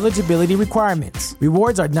 subject to eligibility requirements.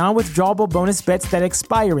 Rewards are non-withdrawable bonus bets that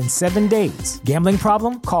expire in 7 days. Gambling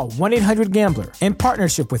problem? Call 1-800-GAMBLER. In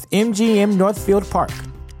partnership with MGM Northfield Park.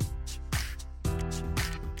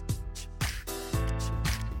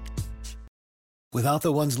 Without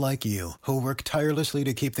the ones like you, who work tirelessly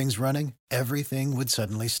to keep things running, everything would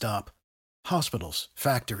suddenly stop. Hospitals,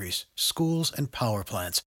 factories, schools, and power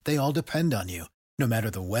plants, they all depend on you. No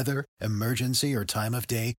matter the weather, emergency, or time of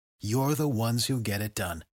day, you're the ones who get it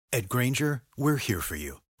done. At Grainger, we're here for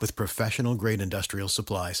you with professional-grade industrial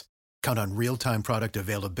supplies. Count on real-time product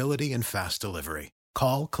availability and fast delivery.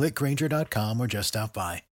 Call, clickgrainger.com, or just stop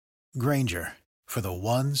by. Grainger, for the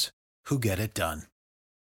ones who get it done.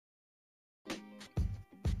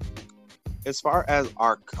 As far as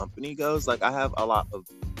our company goes, like I have a lot of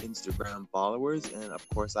Instagram followers, and of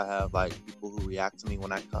course I have like people who react to me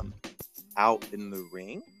when I come out in the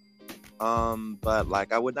ring. But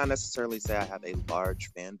like I would not necessarily say I have a large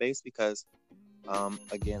fan base because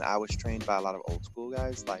again, I was trained by a lot of old school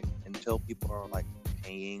guys. Like until people are like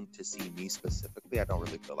paying to see me specifically, I don't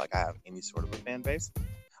really feel like I have any sort of a fan base.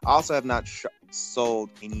 I also have not sold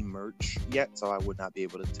any merch yet, so I would not be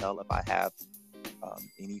able to tell if I have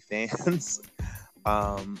any fans.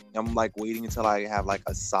 I'm like waiting until I have like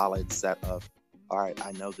a solid set of, all right,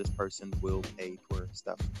 I know this person will pay for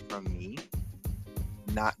stuff from me,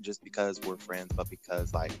 not just because we're friends, but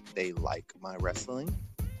because like they like my wrestling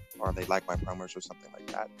or they like my promos or something like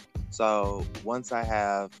that. So once I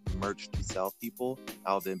have merch to sell people,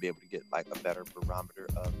 I'll then be able to get like a better barometer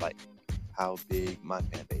of like how big my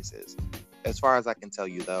fan base is. As far as I can tell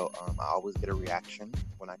you though, I always get a reaction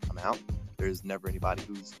when I come out. There's never anybody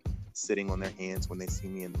who's sitting on their hands when they see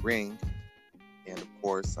me in the ring. And of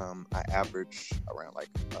course, I average around like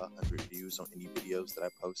 100 views on any videos that I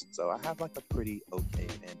post. So I have like a pretty okay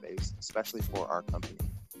fan base, especially for our company.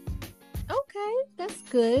 Okay, that's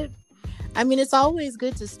good. I mean, it's always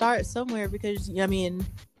good to start somewhere because, I mean,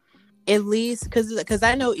 at least because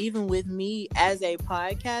I know even with me as a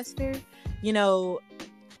podcaster,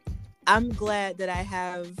 I'm glad that I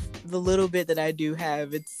have the little bit that I do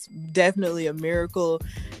have. It's definitely a miracle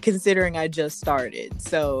considering I just started.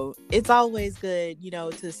 So it's always good,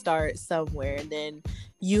 to start somewhere. And then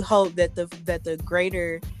you hope that the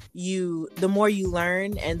greater the more you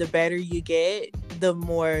learn and the better you get, the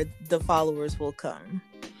more the followers will come.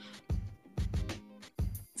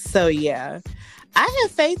 So yeah, I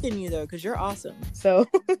have faith in you though, because you're awesome. So,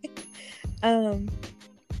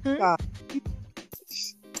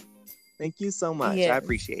 Thank you so much. Yes. I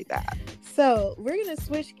appreciate that. So we're going to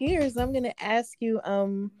switch gears. I'm going to ask you,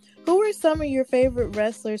 who are some of your favorite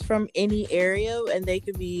wrestlers from any area? And they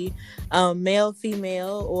could be male,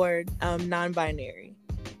 female, or non-binary.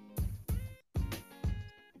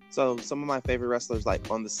 So some of my favorite wrestlers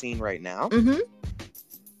like on the scene right now. Mm-hmm.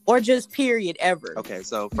 Or just period ever. Okay,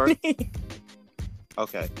 so first,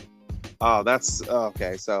 okay. Oh, that's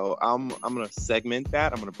okay. So I'm gonna segment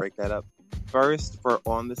that. I'm gonna break that up. First, for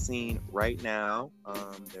on the scene right now,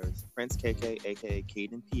 there's Prince KK, aka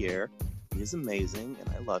Caden Pierre. He is amazing, and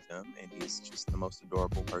I love him, and he's just the most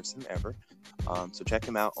adorable person ever. So check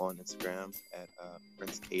him out on Instagram at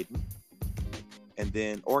Prince Caden, and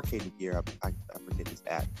then or Caden Pierre. I forget his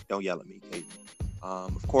 @ Don't yell at me, Caden.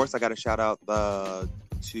 Of course, I got to shout out the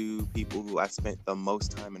two people who I spent the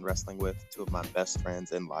most time in wrestling with, two of my best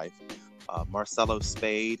friends in life. Marcelo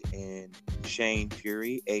Spade and Shane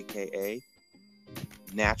Fury, aka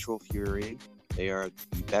Natural Fury. They are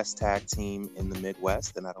the best tag team in the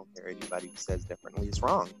Midwest, and I don't care anybody who says differently is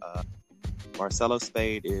wrong. Marcelo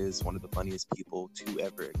Spade is one of the funniest people to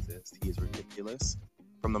ever exist. He is ridiculous.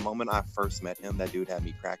 From the moment I first met him, that dude had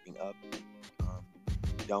me cracking up.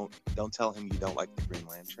 Don't tell him you don't like the Green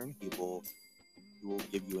Lantern. He will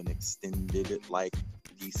give you an extended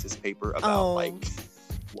thesis paper about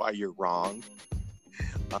why you're wrong.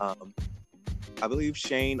 I believe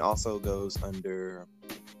Shane also goes under.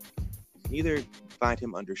 You can either find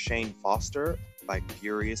him under Shane Foster, like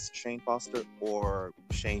Furious Shane Foster, or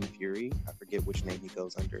Shane Fury. I forget which name he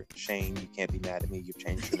goes under. Shane, you can't be mad at me. You've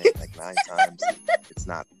changed your name like 9 times. It's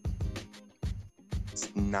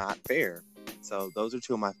not fair. So those are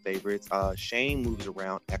two of my favorites. Shane moves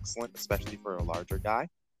around excellent, especially for a larger guy,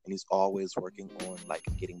 and he's always working on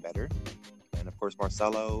getting better. And of course,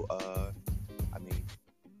 Marcelo.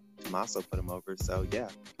 Tommaso put him over, so yeah,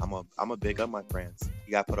 I'm a big up my friends.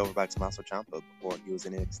 He got put over by Tommaso Ciampa before he was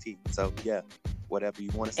in NXT. So yeah, whatever you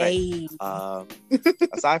want to say.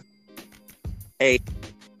 Aside, hey,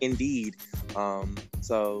 indeed.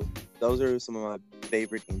 So those are some of my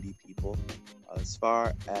favorite indie people. As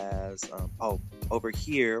far as over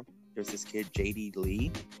here, there's this kid JD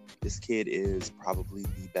Lee. This kid is probably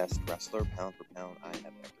the best wrestler pound for pound I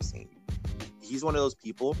have ever seen. He's one of those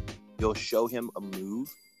people, you'll show him a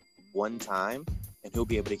move one time and he'll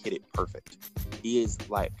be able to hit it perfect. He is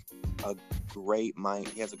a great mind.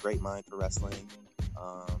 He has a great mind for wrestling.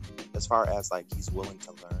 As far as he's willing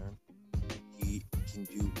to learn, he can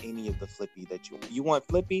do any of the flippy that you want.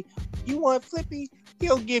 Flippy,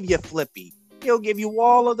 he'll give you flippy. He'll give you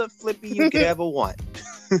all of the flippy you could ever want.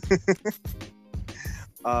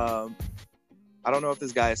 I don't know if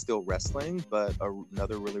this guy is still wrestling, but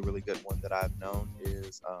another really, really good one that I've known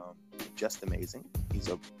is Just Amazing. He's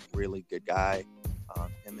a really good guy.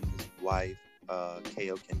 Him and his wife,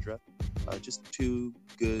 KO Kendra, just two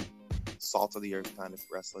good salt of the earth kind of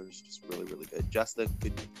wrestlers. Just really, really good. Justa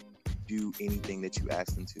could do anything that you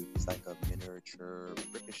asked him to. He's like a miniature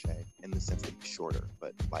Ricochet in the sense that he's shorter,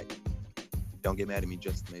 but don't get mad at me,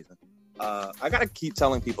 Just Amazing. I gotta keep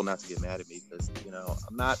telling people not to get mad at me because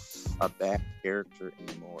I'm not a bad character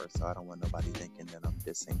anymore, so I don't want nobody thinking that I'm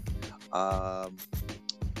dissing.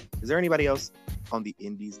 Is there anybody else on the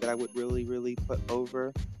indies that I would really, really put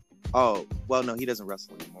over? Oh, well, no, he doesn't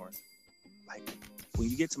wrestle anymore. When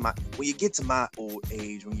you get to my old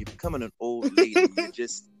age, when you're becoming an old lady, you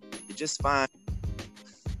just find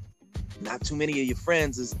not too many of your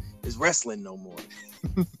friends is wrestling no more.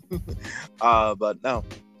 But no.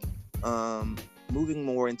 Moving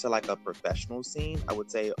more into a professional scene, I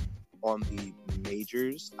would say on the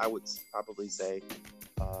majors, I would probably say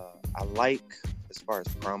I like, as far as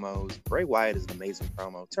promos, Bray Wyatt is an amazing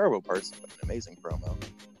promo. Terrible person, but an amazing promo.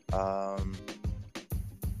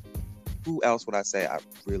 Who else would I say I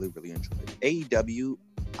really, really enjoyed? AEW,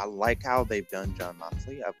 I like how they've done Jon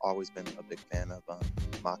Moxley. I've always been a big fan of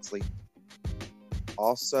Moxley.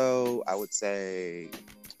 Also, I would say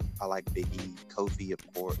I like Big E, Kofi,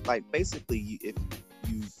 of course. Basically, if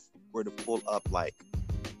you were to pull up black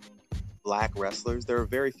wrestlers, there are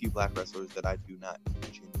very few black wrestlers that I do not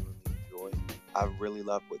genuinely enjoy. I really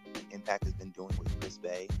love what Impact has been doing with Chris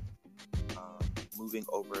Bay. Moving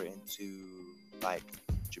over into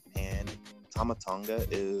Japan, Tama Tonga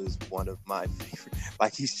is one of my favorite.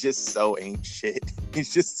 He's just so ain't shit.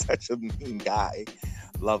 He's just such a mean guy.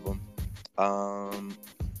 Love him.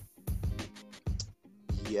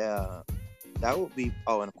 Yeah, that would be.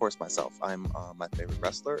 Oh, and of course myself. I'm my favorite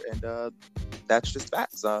wrestler, and that's just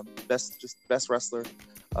facts. Best wrestler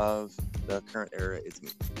of the current era is me.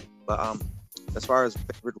 But as far as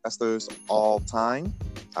favorite wrestlers all time,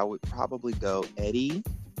 I would probably go Eddie,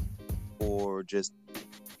 or just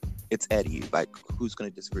it's Eddie. Who's going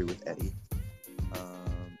to disagree with Eddie?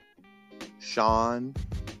 Shawn.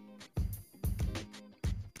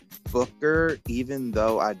 Booker, even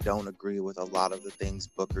though I don't agree with a lot of the things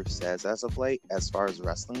Booker says as of late, as far as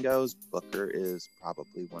wrestling goes, Booker is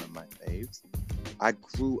probably one of my faves. I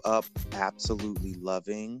grew up absolutely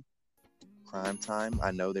loving Crime Time.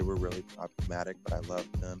 I know they were really problematic, but I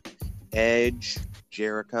loved them. Edge,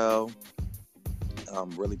 Jericho,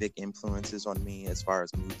 really big influences on me as far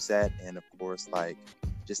as moveset and of course like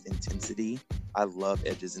just intensity. I love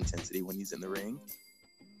Edge's intensity when he's in the ring.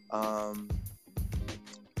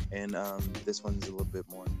 And this one's a little bit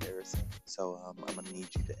more embarrassing, so I'm gonna need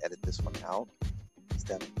you to edit this one out.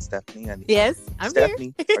 Stephanie, yes, I'm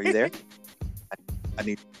Stephanie, here. are you there? I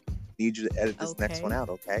need you to edit this next one out,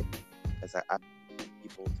 okay? Because I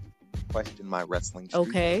people question my wrestling streak.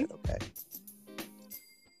 Okay. Okay.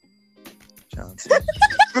 Johnson.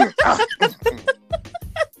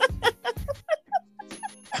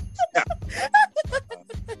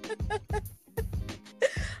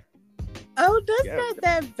 Oh, that's not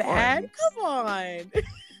that bad. Come on.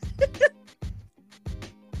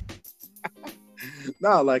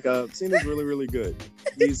 No, like Cena's really, really good.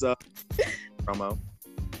 He's promo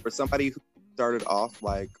for somebody who started off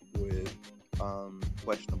like with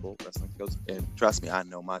questionable wrestling skills, and trust me, I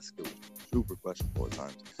know my skills are super questionable at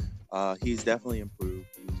times. He's definitely improved.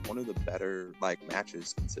 He's one of the better like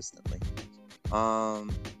matches consistently.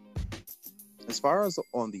 As far as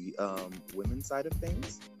on the women's side of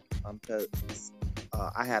things, because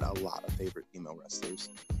I had a lot of favorite female wrestlers.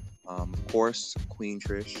 Of course, Queen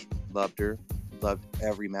Trish, loved her. Loved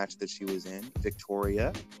every match that she was in.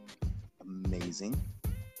 Victoria, amazing.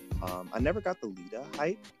 I never got the Lita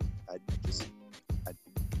hype.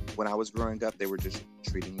 When I was growing up, they were just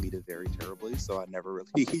treating Lita very terribly, so I never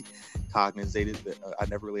really I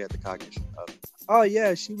never really had the cognition of, oh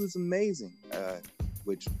yeah, she was amazing.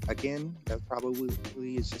 Which again, that probably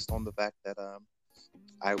is just on the fact that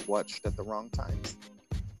I watched at the wrong times.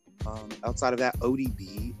 Outside of that,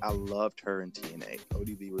 ODB, I loved her in TNA.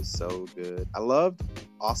 ODB was so good. I loved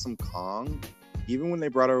Awesome Kong. Even when they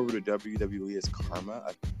brought her over to WWE as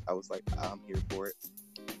Karma, I was like, I'm here for it.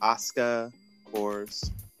 Asuka, of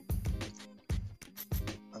course.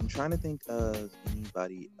 I'm trying to think of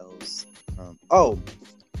anybody else. Old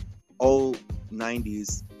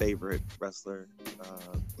 90s favorite wrestler.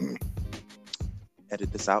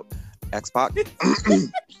 Edit this out. X-Pac.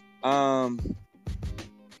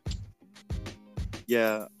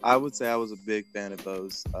 Yeah, I would say I was a big fan of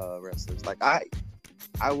those wrestlers. Like I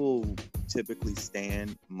will typically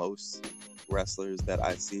stand most wrestlers that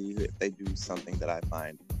I see if they do something that I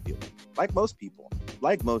find appealing. Like most people,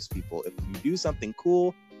 if you do something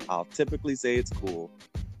cool, I'll typically say it's cool.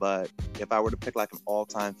 But if I were to pick like an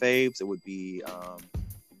all-time faves, it would be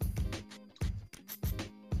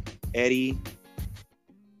Eddie,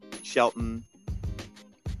 Shelton.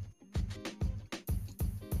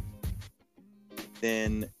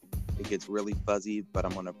 Then it gets really fuzzy, but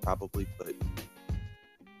I'm gonna probably put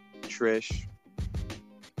Trish,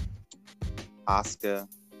 Asuka,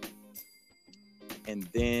 and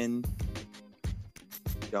then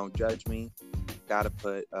don't judge me. Gotta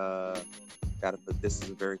put this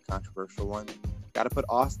is a very controversial one. Gotta put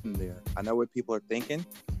Austin there. I know what people are thinking.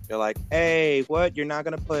 They're like, hey, what? You're not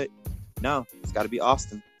gonna put? No, it's gotta be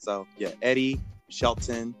Austin. So yeah, Eddie,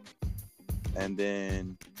 Shelton, and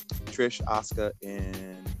then Trish, Asuka,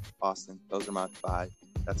 and Austin. Those are my 5.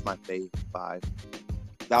 That's my fave 5.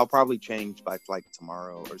 That'll probably change by like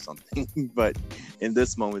tomorrow or something. But in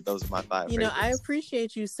this moment, those are my 5 favorites. I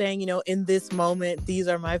appreciate you saying, in this moment, these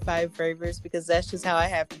are my 5 favorites, because that's just how I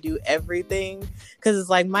have to do everything. Because it's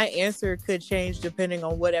like my answer could change depending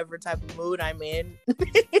on whatever type of mood I'm in.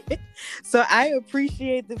 So I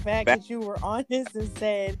appreciate the fact that you were honest and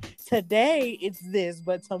said, today it's this,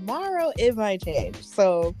 but tomorrow it might change.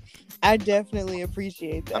 So I definitely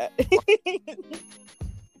appreciate that.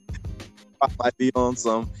 I might be on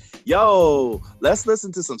some, let's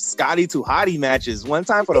listen to some Scotty 2 Hotty matches one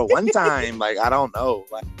time for the one time. Like, I don't know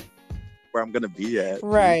like where I'm gonna be at.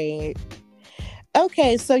 Right.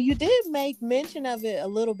 Okay, so you did make mention of it a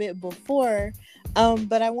little bit before,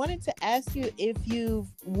 but I wanted to ask you if you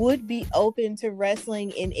would be open to wrestling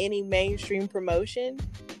in any mainstream promotion.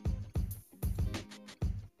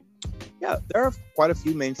 Yeah, there are quite a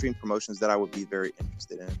few mainstream promotions that I would be very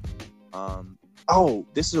interested in.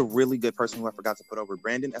 This is a really good person who I forgot to put over.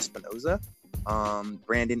 Brandon Espinoza.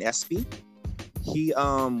 Brandon Espy. He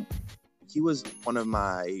was one of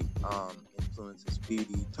my influences. We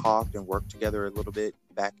talked and worked together a little bit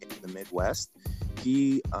back in the Midwest.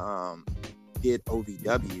 He did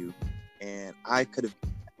OVW, and I could have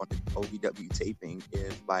wanted OVW taping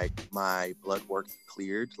if like my blood work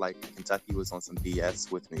cleared, like Kentucky was on some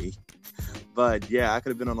BS with me. But yeah, I could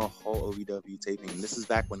have been on a whole OVW taping. And this is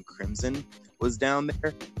back when Crimson was down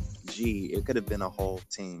there. It could have been a whole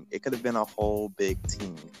team. It could have been a whole big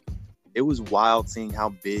team. it was wild seeing how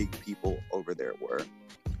big people over there were.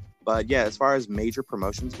 But yeah, as far as major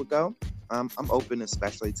promotions would go, I'm open,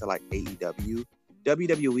 especially to like AEW.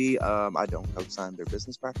 WWE, I don't co-sign their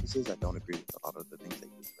business practices. I don't agree with a lot of the things they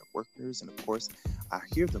do for their workers. And of course, I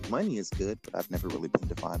hear the money is good, but I've never really been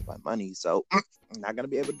defined by money. So I'm not going to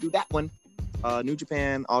be able to do that one. New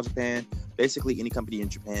Japan, All Japan, basically any company in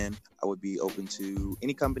Japan. I would be open to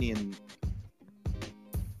any company in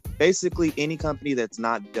basically any company that's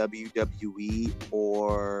not WWE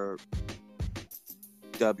or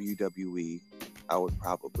WWE. I would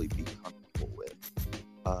probably be comfortable with.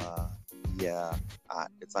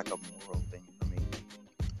 It's like a moral thing for me.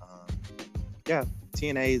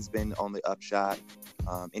 TNA has been on the upshot.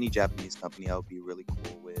 Any Japanese company I would be really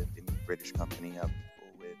cool with. Any British company I would be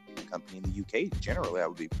cool with. Any company in the UK generally I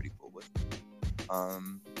would be pretty cool with.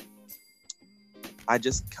 I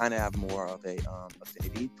just kind of have more of a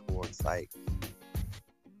affinity towards like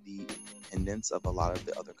the independence of a lot of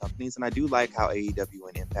the other companies, and I do like how AEW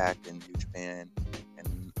and Impact and New Japan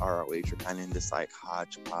and ROH are kind of in this like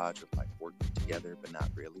hodgepodge of like working together, but not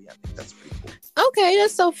really. I think that's pretty cool. Okay,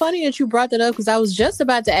 that's so funny that you brought that up, because I was just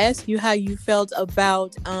about to ask you how you felt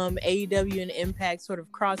about AEW and Impact sort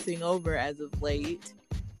of crossing over as of late.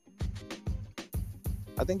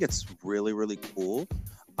 I think it's really, really cool.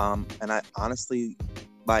 And I honestly,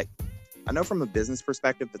 like, I know from a business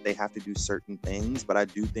perspective that they have to do certain things, but I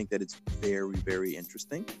do think that it's very, very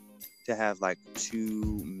interesting to have like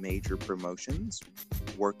two major promotions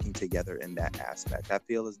working together in that aspect. I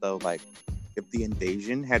feel as though like if the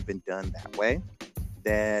Invasion had been done that way,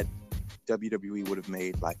 that WWE would have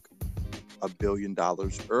made like $1 billion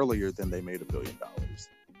earlier than they made $1 billion.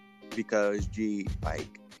 Because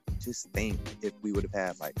just think if we would have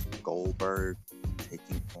had like Goldberg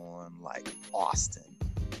taking on like Austin,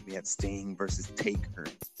 we had Sting versus Taker,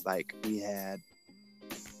 like we had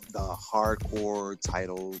the hardcore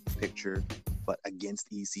title picture but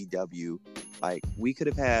against ECW, like we could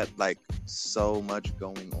have had like so much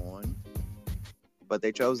going on, but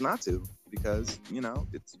they chose not to because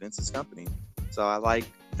it's Vince's company. So I like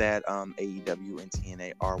that AEW and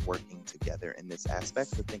TNA are working together in this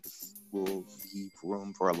aspect. I think it will leave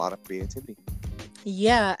room for a lot of creativity.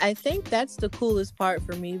 Yeah, I think that's the coolest part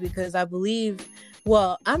for me, because I believe,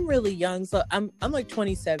 well, I'm really young, so I'm like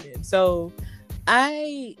 27. So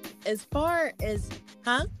as far as,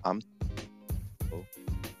 I'm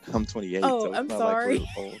 28. Oh, so I'm not sorry.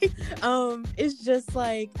 Like It's just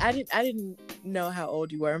like I didn't know how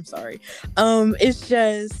old you were. I'm sorry. It's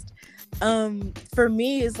just for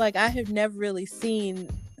me, it's like I have never really seen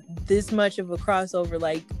this much of a crossover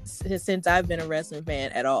like since I've been a wrestling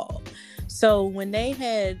fan at all. So when they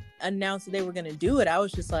had announced that they were going to do it, I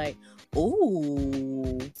was just like,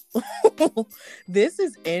 ooh, this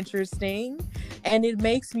is interesting. And it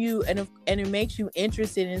makes you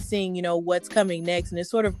interested in seeing, what's coming next. And it's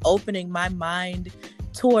sort of opening my mind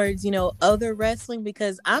towards, other wrestling,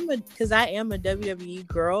 because I am a WWE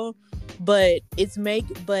girl, but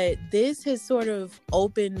this has sort of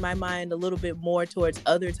opened my mind a little bit more towards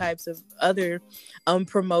other types of other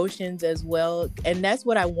promotions as well. And that's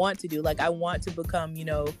what I want to do. Like, I want to become,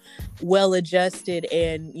 well adjusted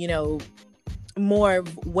and, more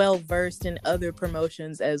well versed in other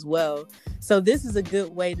promotions as well. So this is a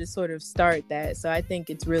good way to sort of start that. So I think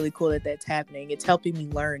it's really cool that that's happening. It's helping me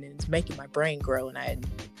learn and it's making my brain grow, and I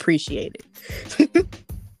appreciate it.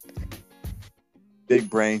 Big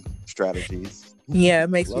brain strategies. Yeah, it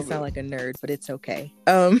makes me sound like a nerd, but it's okay.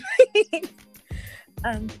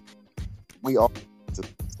 We all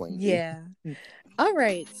explain. Yeah. All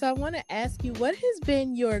right. So I want to ask you, what has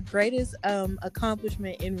been your greatest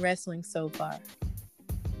accomplishment in wrestling so far?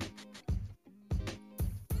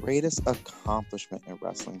 Greatest accomplishment in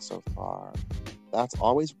wrestling so far. That's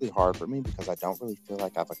always really hard for me because I don't really feel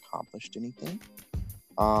like I've accomplished anything.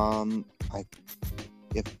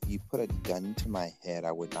 If you put a gun to my head,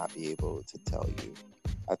 I would not be able to tell you.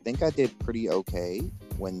 I think I did pretty okay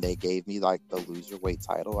when they gave me like the loserweight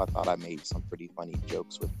title. I thought I made some pretty funny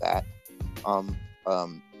jokes with that.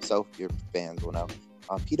 So if your fans will know,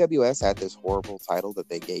 PWS had this horrible title that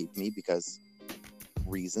they gave me because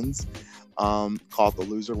reasons, called the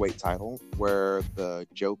loserweight title, where the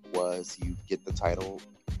joke was you get the title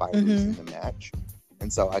by losing the match.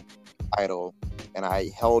 And so I title, and I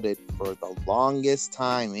held it for the longest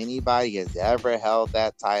time anybody has ever held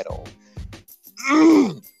that title.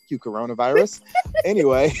 Cue coronavirus.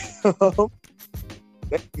 Anyway,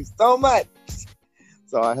 thank you so much.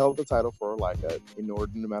 So I held the title for like an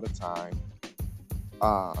inordinate amount of time.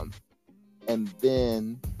 And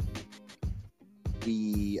then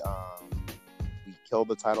we killed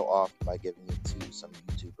the title off by giving it to some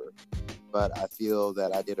YouTuber. but I feel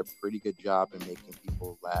that I did a pretty good job in making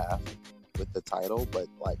people laugh with the title. But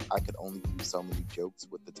like, I could only do so many jokes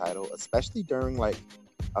with the title, especially during like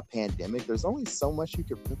a pandemic. There's only so much you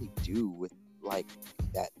could really do with like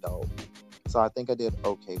that though. So I think I did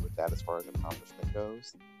okay with that as far as accomplishment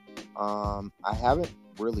goes. I haven't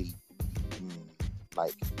really beaten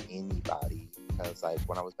like anybody, because like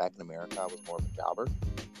when I was back in America, I was more of a jobber.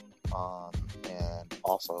 And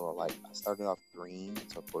also like I started off green,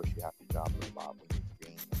 so of course you have to job with Bob when you're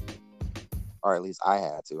green, or at least I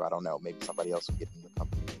had to. I don't know, maybe somebody else would get in the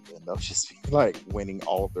company and then they'll just be like winning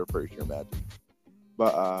all of their first year matches.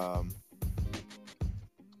 But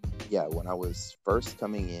yeah, when I was first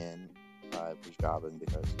coming in, I was jobbing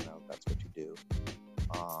because that's what you do.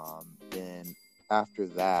 Then after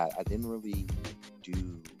that, I didn't really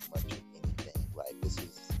do much of anything. Like, this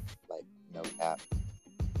is like no cap.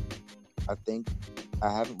 I think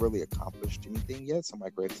I haven't really accomplished anything yet, so my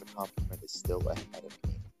greatest accomplishment is still ahead of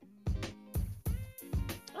me.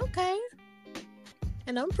 Okay.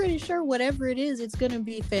 And I'm pretty sure whatever it is, it's going to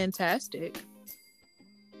be fantastic.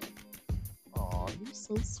 Oh, you're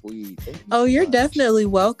so sweet. You're definitely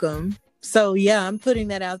welcome. So yeah, I'm putting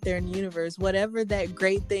that out there in the universe. Whatever that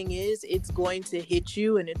great thing is, it's going to hit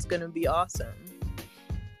you and it's going to be awesome.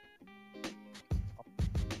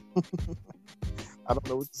 I don't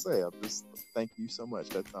know what to say. I'm just thank you so much.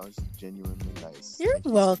 That sounds genuinely nice. You're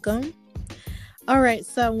welcome. All right,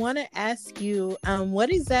 so I want to ask you,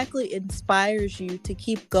 what exactly inspires you to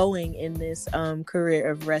keep going in this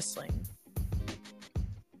career of wrestling?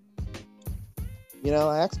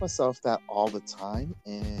 I ask myself that all the time,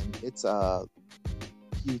 and it's a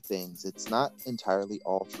few things. It's not entirely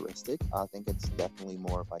altruistic. I think it's definitely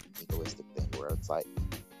more of like an egoistic thing, where it's like,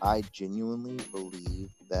 I genuinely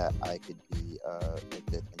believe that I could be a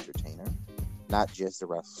good entertainer, not just a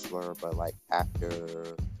wrestler, but like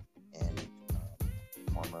actor and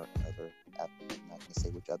performer and other athletes. I'm not going to say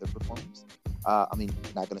which other performers. Not going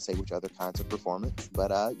to say which other kinds of performance,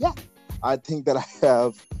 but yeah, I think that I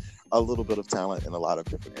have a little bit of talent in a lot of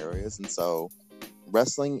different areas. And so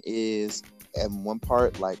wrestling is, in one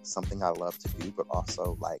part, like something I love to do, but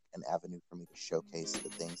also like an avenue for me to showcase the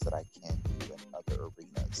things that I can do in other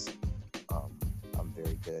arenas. I'm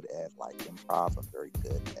very good at like improv. I'm very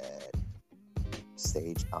good at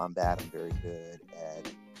stage combat. I'm very good at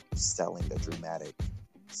selling a dramatic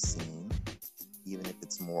scene, even if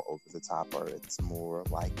it's more over the top or it's more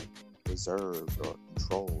like reserved or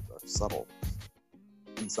controlled or subtle.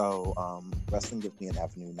 And so wrestling gives me an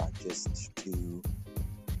avenue not just to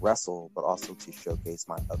wrestle, but also to showcase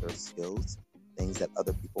my other skills, things that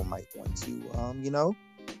other people might want to,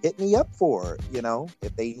 hit me up for,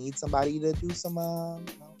 if they need somebody to do some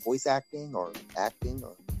voice acting or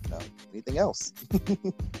anything else.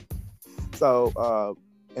 So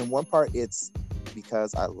in one part, it's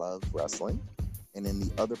because I love wrestling. And then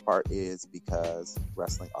the other part is because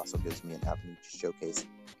wrestling also gives me an avenue to showcase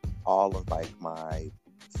all of like my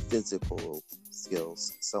physical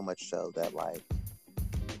skills, so much so that like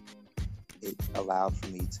it allowed for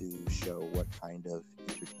me to show what kind of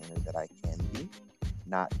entertainer that I can be,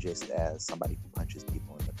 not just as somebody who punches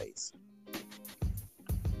people in the face.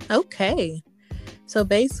 Okay. So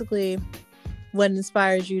basically, what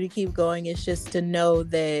inspires you to keep going is just to know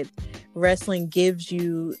that wrestling gives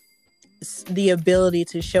you the ability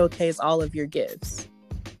to showcase all of your gifts.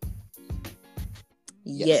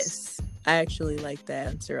 Yes. I actually like that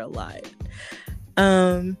answer a lot.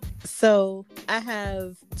 So I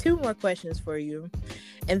have two more questions for you.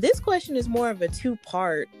 And this question is more of a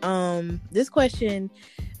two-part. This question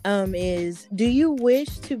is, do you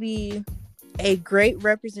wish to be a great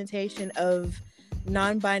representation of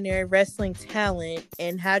non-binary wrestling talent,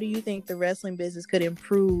 and how do you think the wrestling business could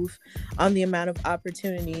improve on the amount of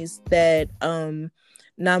opportunities that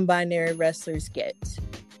non-binary wrestlers get?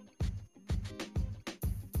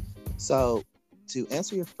 So, to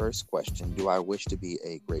answer your first question, do I wish to be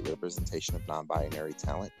a great representation of non-binary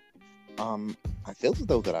talent? I feel as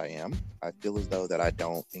though that I am. I feel as though that I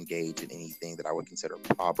don't engage in anything that I would consider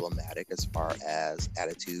problematic as far as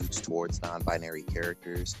attitudes towards non-binary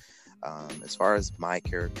characters. As far as my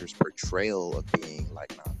character's portrayal of being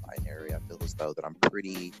like non-binary, I feel as though that I'm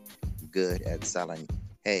pretty good at selling,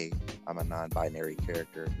 hey, I'm a non-binary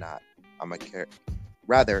character, I'm a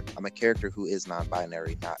character who is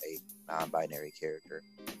non-binary, not a non-binary character.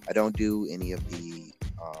 I don't do any of the,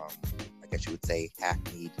 I guess you would say,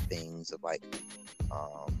 hackneyed things of like,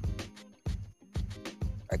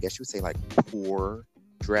 I guess you would say like poor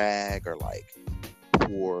drag or like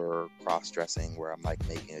poor cross-dressing, where I'm like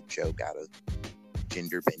making a joke out of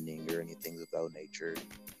gender bending or anything of that nature.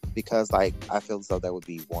 because like I feel as though that would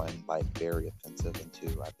be one, like very offensive, and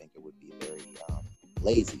two, I think it would be very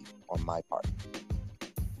lazy on my part.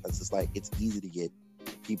 It's just like it's easy to get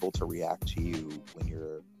people to react to you when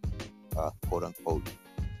you're quote unquote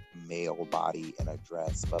male body in a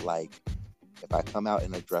dress, but like if I come out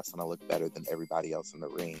in a dress and I look better than everybody else in the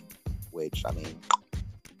ring, which I mean,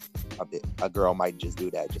 a girl might just do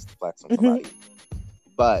that just to flex on somebody,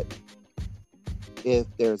 but if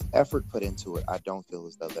there's effort put into it, I don't feel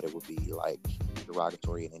as though that it would be like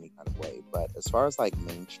derogatory in any kind of way. But as far as like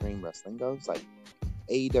mainstream wrestling goes, like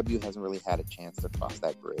AEW hasn't really had a chance to cross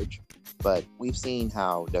that bridge, but we've seen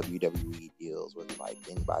how WWE deals with like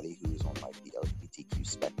anybody who's on like the LGBTQ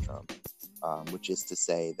spectrum, which is to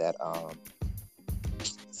say that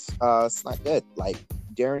it's not good. Like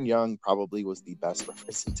Darren Young probably was the best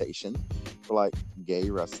representation for like gay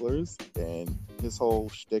wrestlers, and his whole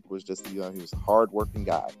shtick was just, he was a hard-working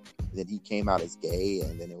guy. And then he came out as gay,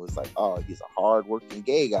 and then it was like, oh, he's a hard-working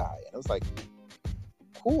gay guy, and it was like,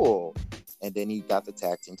 cool. And then he got the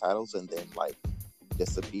tag team titles, and then like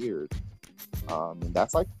disappeared. And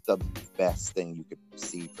that's like the best thing you could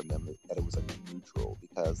see from them, that it was a neutral,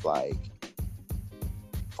 because like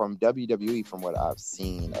from WWE, from what I've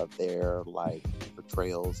seen of their like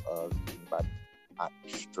portrayals of anybody not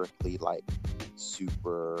strictly like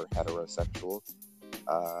super heterosexual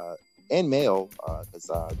and male, because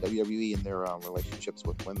WWE and their relationships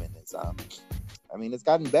with women is I mean, it's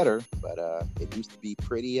gotten better, but it used to be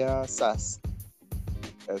pretty sus.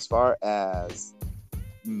 As far as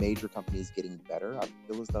major companies getting better, I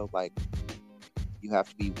feel as though like you have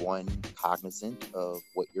to be, one, cognizant of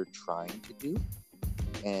what you're trying to do,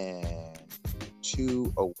 and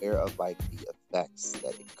two, aware of like the effects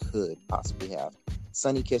that it could possibly have.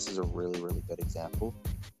 Sunny Kiss is a really, really good example.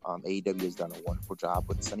 AEW has done a wonderful job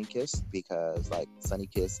with Sunny Kiss, because like Sunny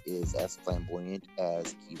Kiss is as flamboyant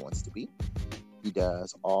as he wants to be. He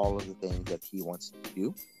does all of the things that he wants to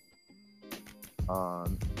do.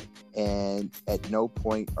 And at no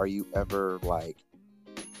point are you ever like,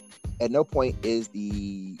 at no point is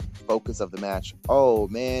the focus of the match, oh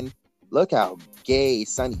man, look how gay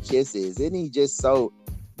Sunny Kiss is. Isn't he just so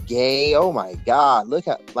gay? Oh my God. Look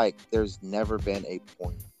at, like, there's never been a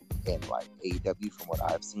point in like AEW, from what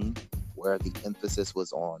I've seen, where the emphasis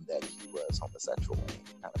was on that he was homosexual in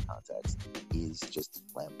any kind of context. He's just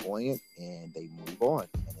flamboyant, and they move on,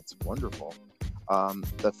 and it's wonderful.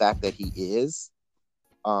 The fact that he is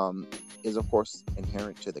of course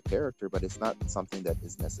inherent to the character, but it's not something that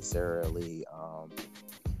is necessarily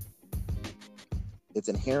it's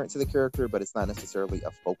inherent to the character, but it's not necessarily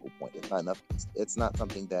a focal point. It's not enough. It's not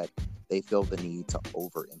something that they feel the need to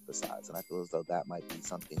overemphasize, and I feel as though that might be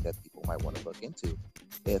something that people might want to look into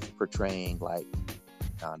if portraying like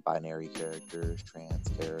non-binary characters, trans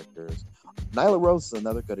characters. Nyla Rose is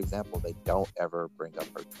another good example. They don't ever bring up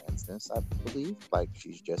her transness, I believe. Like,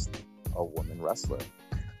 she's just a woman wrestler,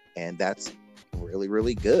 and that's really,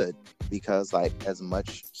 really good, because like as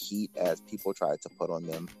much heat as people try to put on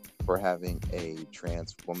them for having a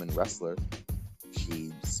trans woman wrestler,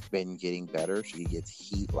 she's been getting better. She gets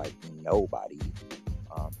heat like nobody,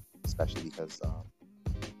 especially because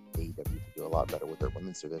AEW could do a lot better with their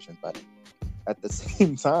women's division. But at the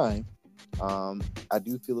same time, I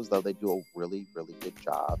do feel as though they do a really, really good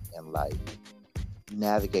job in like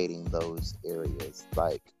navigating those areas,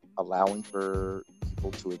 like allowing for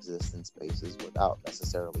people to exist in spaces without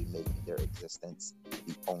necessarily making their existence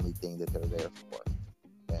the only thing that they're there for.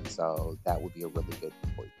 And so that would be a really good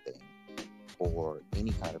thing for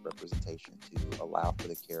any kind of representation, to allow for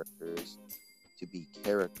the characters to be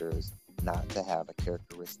characters, not to have a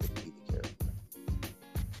characteristic be the character.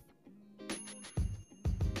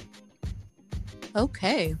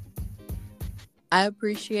 Okay. I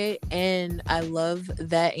appreciate and I love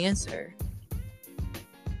that answer.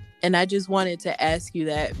 And I just wanted to ask you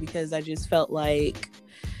that because I just felt like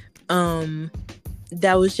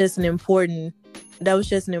that was just an important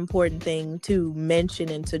thing to mention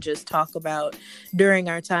and to just talk about during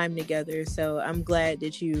our time together. So I'm glad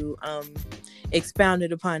that you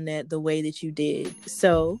expounded upon that the way that you did.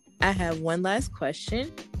 So I have one last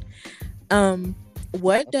question.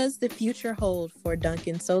 What does the future hold for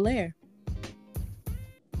Duncan Solaire?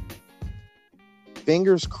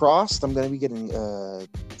 Fingers crossed. I'm going to be getting a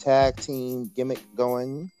tag team gimmick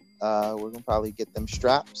going. We're going to probably get them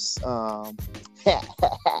straps.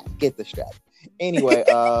 Get the strap. Anyway,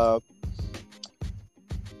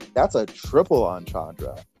 that's a triple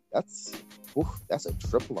entendre. That's a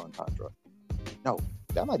triple entendre. No,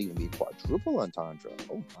 that might even be a quadruple entendre.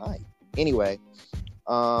 Oh my. Anyway,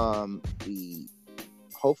 we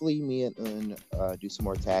hopefully me and Un do some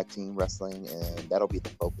more tag team wrestling, and that'll be the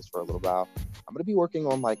focus for a little while. I'm gonna be working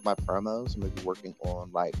on like my promos. I'm gonna be working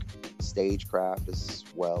on like stagecraft, as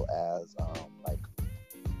well as like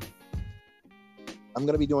I'm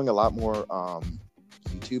gonna be doing a lot more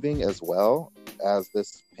YouTubing, as well, as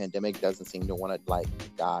this pandemic doesn't seem to want to like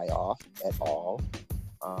die off at all.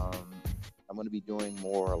 I'm gonna be doing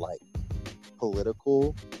more like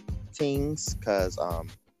political things, because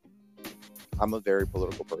I'm a very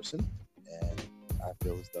political person, and I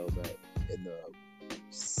feel as though that in the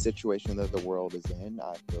situation that the world is in,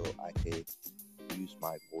 I feel I could use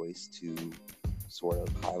my voice to sort of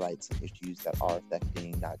highlight some issues that are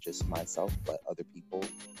affecting not just myself, but other people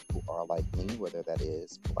who are like me, whether that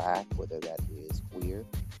is Black, whether that is queer,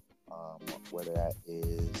 whether that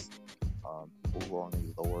is people who are on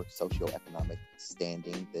a lower socioeconomic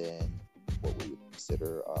standing than what we would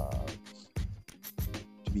consider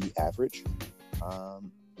to be average.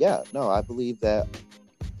 I believe that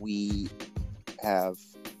we have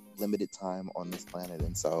limited time on this planet,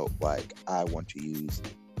 and so like I want to use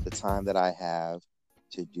the time that I have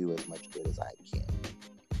to do as much good as I can.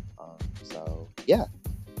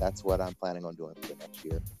 That's what I'm planning on doing for the next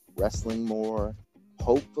year. Wrestling more,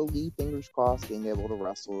 hopefully, fingers crossed, being able to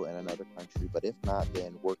wrestle in another country, but if not,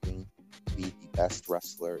 then working to be the best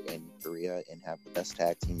wrestler in Korea and have the best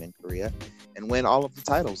tag team in Korea and win all of the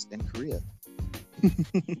titles in Korea.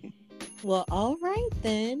 Well, all right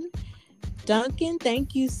then. Duncan,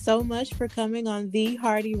 thank you so much for coming on the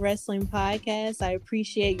Hardy Wrestling Podcast. I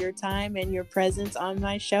appreciate your time and your presence on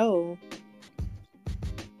my show.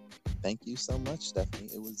 Thank you so much, Stephanie.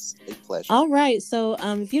 It was a pleasure. All right. So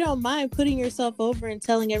if you don't mind putting yourself over and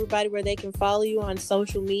telling everybody where they can follow you on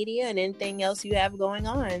social media and anything else you have going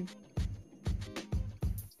on.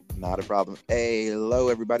 Not a problem. Hey, hello,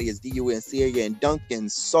 everybody. It's DUNC and Duncan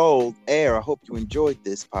Soul Air. I hope you enjoyed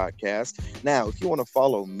this podcast. Now, if you want to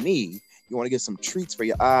follow me, you want to get some treats for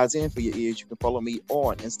your eyes and for your ears, you can follow me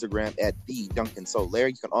on Instagram at the Duncan Solaire.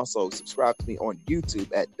 You can also subscribe to me on YouTube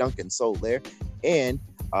at Duncan Solaire. And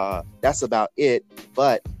that's about it.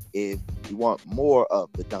 But if you want more of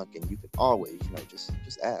the Duncan, you can always, just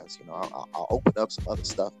ask. I'll open up some other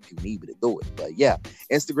stuff if you need me to do it. But yeah,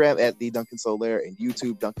 Instagram at the Duncan Solaire and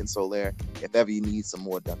YouTube Duncan Solaire. If ever you need some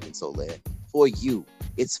more Duncan Solaire for you,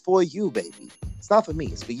 it's for you, baby. It's not for me.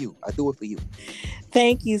 It's for you. I do it for you.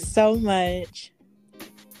 Thank you so much.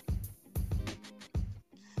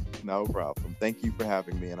 No problem. Thank you for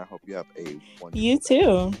having me, and I hope you have a wonderful You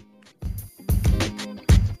too.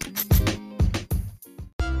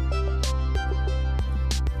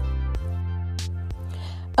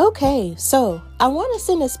 Okay, so I want to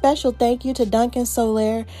send a special thank you to Duncan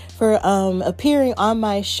Solaire for appearing on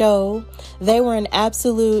my show. They were an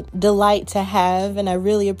absolute delight to have, and I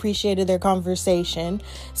really appreciated their conversation.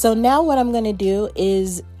 So now what I'm going to do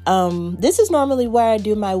is this is normally where I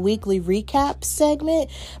do my weekly recap segment,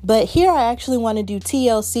 but here I actually want to do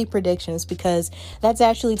TLC predictions because that's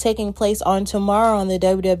actually taking place on tomorrow on the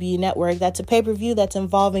WWE Network. That's a pay-per-view that's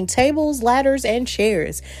involving tables, ladders, and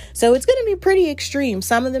chairs. So it's going to be pretty extreme.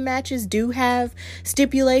 Some of the matches do have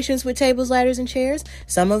stipulations with tables, ladders, and chairs.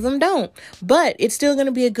 Some of them don't, but it's still going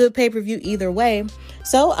to be a good pay-per-view either way.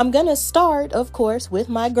 So I'm going to start, of course, with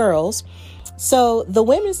my girls. So the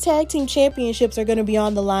women's tag team championships are going to be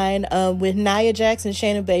on the line with Nia Jax and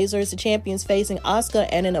Shayna Baszler as the champions facing Asuka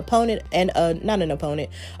and an opponent and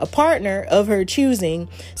a partner of her choosing,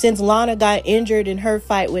 since Lana got injured in her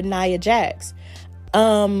fight with Nia Jax.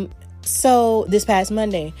 So this past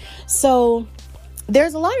Monday. So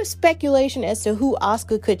there's a lot of speculation as to who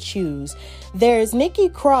Asuka could choose. There's Nikki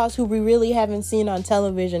Cross, who we really haven't seen on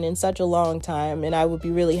television in such a long time, and I would be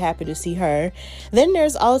really happy to see her. Then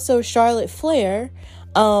there's also Charlotte Flair,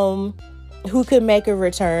 who could make a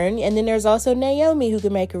return. And then there's also Naomi, who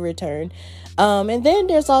could make a return. And then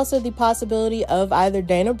there's also the possibility of either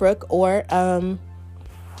Dana Brooke or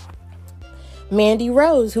Mandy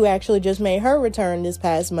Rose, who actually just made her return this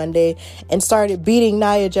past Monday and started beating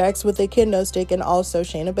Nia Jax with a kendo stick, and also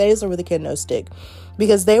Shayna Baszler with a kendo stick,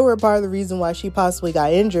 because they were part of the reason why she possibly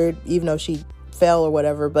got injured, even though she fell or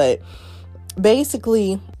whatever. But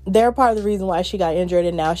basically, they're part of the reason why she got injured,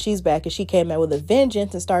 and now she's back, and she came out with a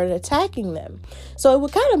vengeance and started attacking them. So it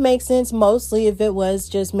would kind of make sense mostly if it was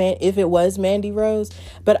Mandy Rose,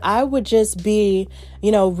 but I would just be,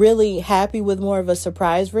 really happy with more of a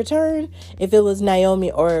surprise return if it was Naomi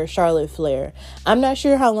or Charlotte Flair. I'm not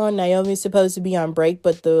sure how long Naomi's supposed to be on break,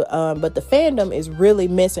 but the fandom is really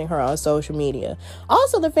missing her on social media.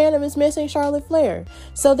 Also, the fandom is missing Charlotte Flair.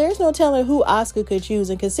 So there's no telling who Asuka could choose,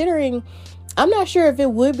 and considering I'm not sure if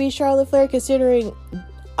it would be Charlotte Flair, considering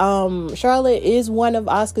Charlotte is one of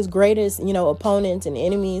Asuka's greatest, opponents and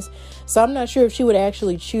enemies. So I'm not sure if she would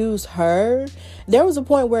actually choose her. There was a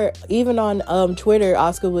point where even on Twitter,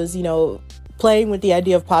 Asuka was, playing with the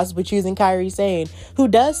idea of possibly choosing Kairi Sane, who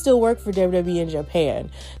does still work for WWE in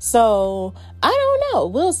Japan. So I don't know.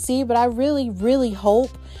 We'll see. But I really, really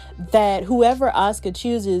hope that whoever Asuka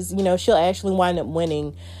chooses, she'll actually wind up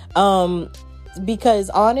winning.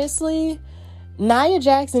 Because honestly, Nia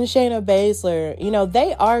Jax and Shayna Baszler,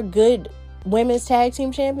 they are good women's tag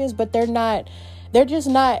team champions, but they're not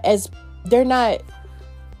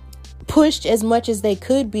pushed as much as they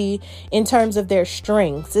could be in terms of their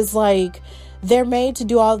strengths. It's like they're made to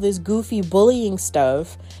do all this goofy bullying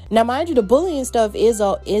stuff. Now, mind you, the bullying stuff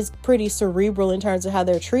is pretty cerebral in terms of how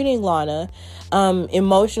they're treating Lana,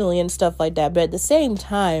 emotionally and stuff like that. But at the same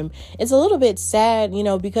time, it's a little bit sad,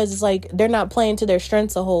 because it's like they're not playing to their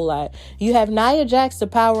strengths a whole lot. You have Nia Jax, the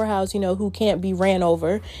powerhouse, who can't be ran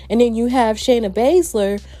over. And then you have Shayna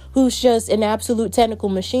Baszler, who's just an absolute technical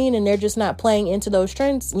machine, and they're just not playing into those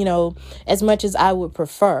strengths, as much as I would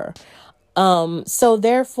prefer. So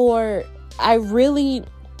therefore, I really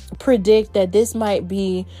predict that this might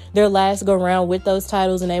be their last go round with those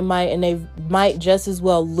titles, and they might just as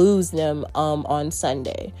well lose them on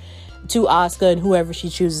Sunday to Asuka and whoever she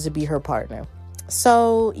chooses to be her partner.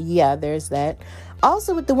 So yeah, there's that.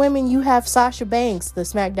 Also with the women, you have Sasha Banks, the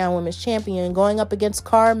SmackDown Women's Champion, going up against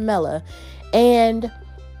Carmella. And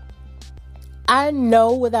I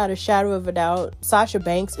know without a shadow of a doubt, Sasha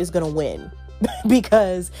Banks is going to win.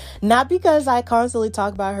 Not because I constantly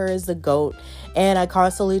talk about her as the GOAT, and I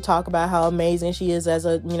constantly talk about how amazing she is as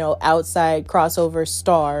a, outside crossover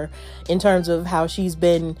star in terms of how she's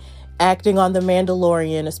been acting on The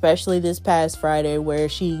Mandalorian, especially this past Friday, where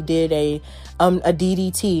she did a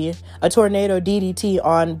DDT, a tornado DDT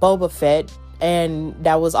on Boba Fett, and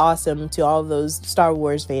that was awesome to all of those Star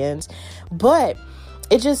Wars fans. But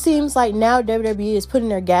it just seems like now WWE is putting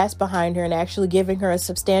their gas behind her and actually giving her a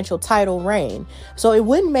substantial title reign. So it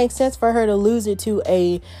wouldn't make sense for her to lose it to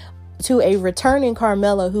a returning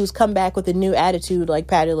Carmella who's come back with a new attitude like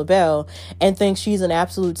Patti LaBelle and thinks she's an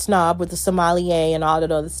absolute snob with the sommelier and all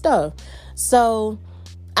that other stuff. So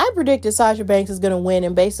I predicted Sasha Banks is going to win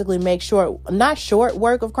and basically make not short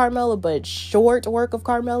work of Carmella, but short work of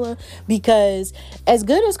Carmella, because as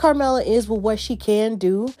good as Carmella is with what she can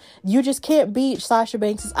do, you just can't beat Sasha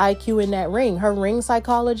Banks' IQ in that ring. Her ring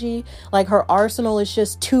psychology, like her arsenal is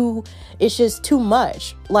just too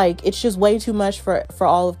much. Like it's just way too much for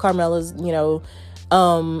all of Carmella's,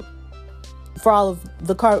 for all of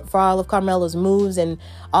Carmella's moves and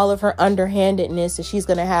all of her underhandedness that she's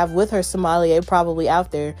going to have with her sommelier probably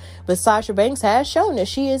out there. But Sasha Banks has shown that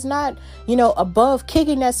she is not, above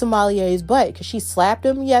kicking that sommelier's butt, because she slapped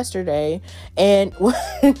him yesterday. And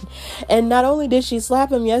and not only did she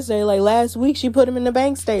slap him yesterday, like last week, she put him in the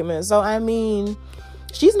bank statement. So, I mean,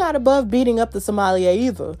 she's not above beating up the sommelier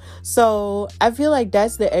either. So I feel like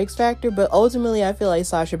that's the X factor. But ultimately, I feel like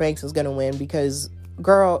Sasha Banks is going to win because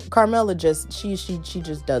girl, Carmella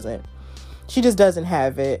she just doesn't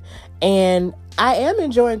have it. And I am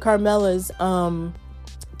enjoying Carmella's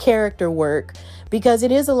character work because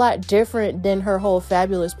it is a lot different than her whole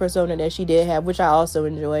fabulous persona that she did have, which I also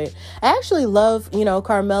enjoyed. I actually love,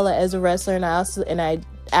 Carmella as a wrestler, and I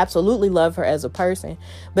absolutely love her as a person.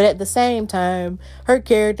 But at the same time, her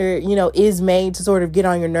character, is made to sort of get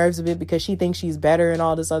on your nerves a bit because she thinks she's better and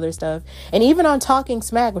all this other stuff. And even on Talking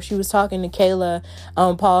Smack, when she was talking to Kayla,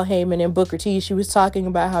 Paul Heyman, and Booker T, she was talking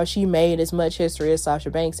about how she made as much history as Sasha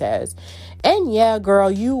Banks has. And yeah, girl,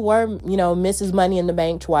 you were, Mrs. Money in the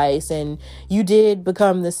Bank twice, and you did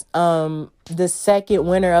become this, the second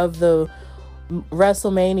winner of the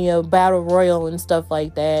WrestleMania Battle Royal and stuff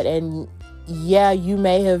like that. And yeah, you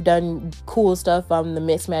may have done cool stuff on the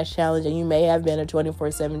Mixed Match Challenge, and you may have been a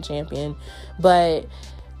 24/7 champion,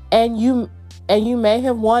 and you may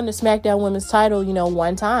have won the SmackDown Women's title,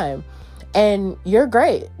 one time, and you're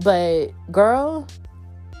great, but girl,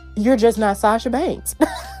 you're just not Sasha Banks.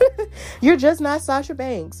 You're just not Sasha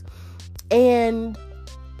Banks. And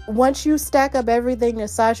once you stack up everything that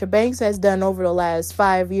Sasha Banks has done over the last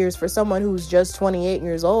 5 years for someone who's just 28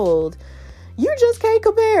 years old, you just can't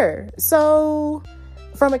compare. So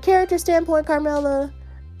from a character standpoint, Carmella,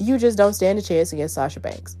 you just don't stand a chance against Sasha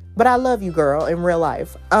Banks. But I love you, girl, in real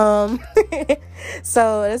life.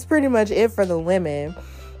 So that's pretty much it for the women.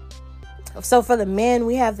 So for the men,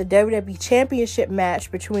 we have the WWE Championship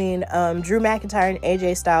match between Drew McIntyre and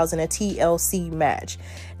AJ Styles in a TLC match.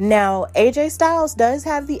 Now, AJ Styles does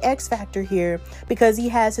have the X factor here because he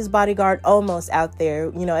has his bodyguard almost out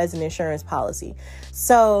there, as an insurance policy.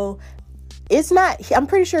 So I'm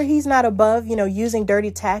pretty sure he's not above, using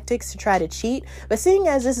dirty tactics to try to cheat. But seeing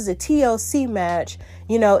as this is a TLC match,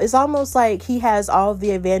 it's almost like he has all of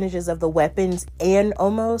the advantages of the weapons and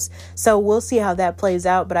Omos. So we'll see how that plays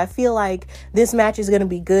out. But I feel like this match is going to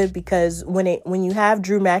be good because when you have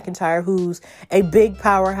Drew McIntyre, who's a big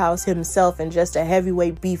powerhouse himself and just a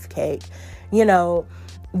heavyweight beefcake,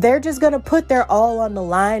 they're just going to put their all on the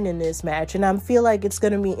line in this match. And I feel like it's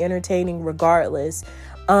going to be entertaining regardless.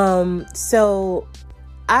 So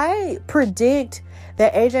I predict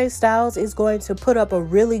that AJ Styles is going to put up a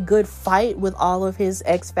really good fight with all of his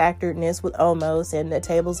X-Factor-ness with Omos and the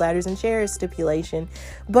tables, ladders, and chairs stipulation.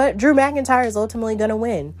 But Drew McIntyre is ultimately going to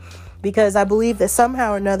win because I believe that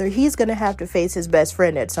somehow or another he's going to have to face his best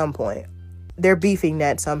friend at some point. They're beefing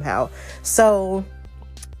that somehow. So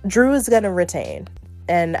Drew is going to retain.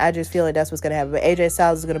 And I just feel like that's what's going to happen. But AJ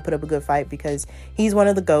Styles is going to put up a good fight because he's one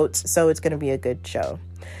of the GOATs. So it's going to be a good show.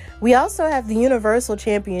 We also have the Universal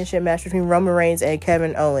Championship match between Roman Reigns and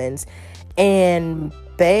Kevin Owens. And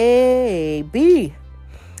baby,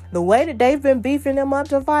 the way that they've been beefing them up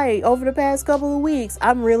to fight over the past couple of weeks,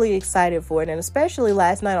 I'm really excited for it. And especially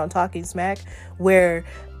last night on Talking Smack, where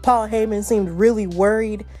Paul Heyman seemed really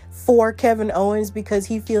worried for Kevin Owens because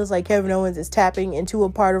he feels like Kevin Owens is tapping into a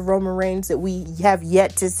part of Roman Reigns that we have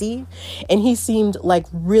yet to see. And he seemed like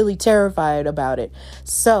really terrified about it.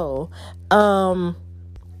 So,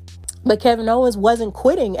 but Kevin Owens wasn't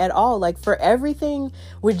quitting at all. Like, for everything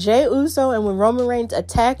with Jey Uso and with Roman Reigns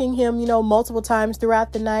attacking him, multiple times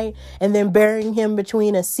throughout the night and then burying him with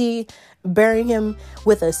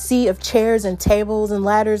a sea of chairs and tables and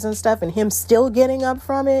ladders and stuff and him still getting up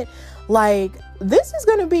from it. Like, this is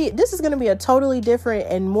going to be a totally different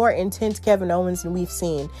and more intense Kevin Owens than we've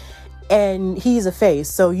seen. And he's a face,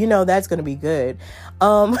 so that's going to be good.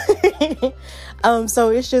 So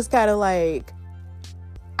it's just kind of like,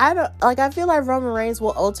 I feel like Roman Reigns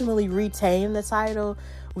will ultimately retain the title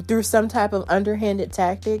through some type of underhanded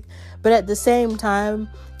tactic, but at the same time,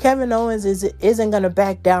 Kevin Owens isn't going to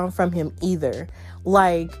back down from him either.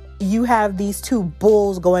 Like, you have these two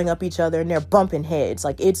bulls going up each other and they're bumping heads.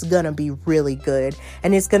 Like, it's going to be really good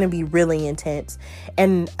and it's going to be really intense.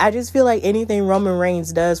 And I just feel like anything Roman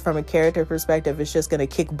Reigns does from a character perspective is just going to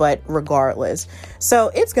kick butt regardless. So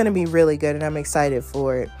it's going to be really good and I'm excited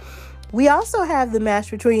for it. We also have the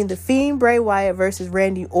match between The Fiend, Bray Wyatt versus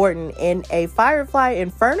Randy Orton in a Firefly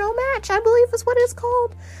Inferno match, I believe is what it's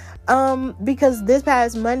called. Because this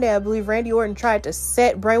past Monday, I believe Randy Orton tried to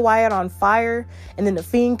set Bray Wyatt on fire, and then The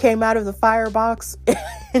Fiend came out of the firebox,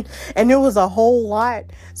 and it was a whole lot.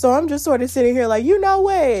 So I'm just sort of sitting here like,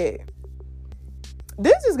 what?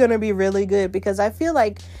 This is going to be really good because I feel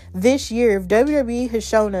like this year, if WWE has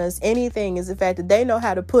shown us anything, is the fact that they know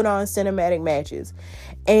how to put on cinematic matches.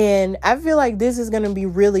 And I feel like this is going to be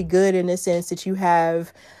really good in the sense that you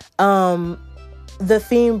have The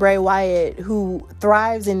Fiend, Bray Wyatt, who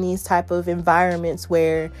thrives in these type of environments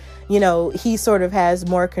where, he sort of has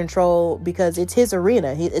more control because it's his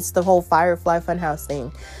arena. It's the whole Firefly Funhouse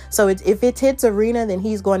thing. So if it's his arena, then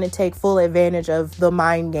he's going to take full advantage of the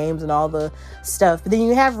mind games and all the stuff. But then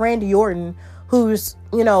you have Randy Orton, who's,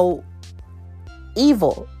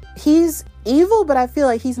 evil. He's evil, but I feel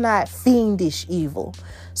like he's not fiendish evil.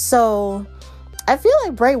 So I feel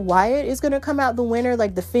like Bray Wyatt is going to come out the winner.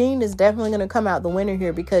 Like, The Fiend is definitely going to come out the winner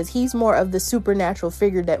here because he's more of the supernatural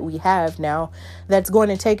figure that we have now that's going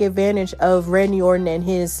to take advantage of Randy Orton and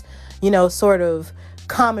his, sort of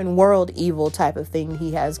common world evil type of thing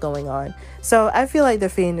he has going on. So I feel like The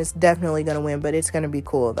Fiend is definitely going to win, but it's going to be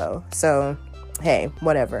cool though. So hey,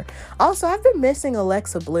 whatever. Also, I've been missing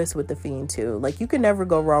Alexa Bliss with The Fiend too. Like, you can never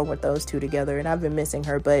go wrong with those two together, and I've been missing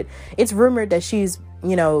her, but it's rumored that she's,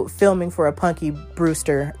 filming for a Punky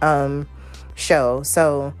Brewster show.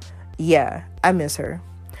 So yeah, I miss her.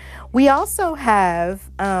 We also have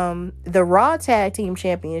the Raw Tag Team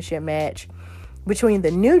Championship match between the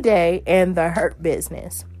New Day and the Hurt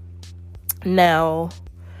Business. Now,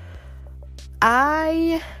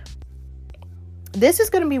 this is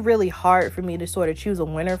going to be really hard for me to sort of choose a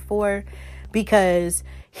winner for, because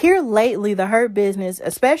here lately, the Hurt Business,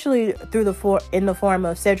 especially in the form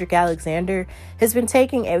of Cedric Alexander, has been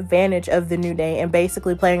taking advantage of the New Day and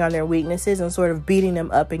basically playing on their weaknesses and sort of beating them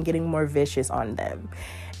up and getting more vicious on them.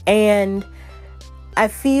 And I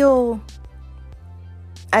feel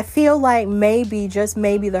like maybe, just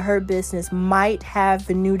maybe, the Hurt Business might have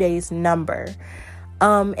the New Day's number.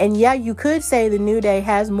 And yeah, you could say the New Day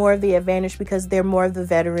has more of the advantage because they're more of the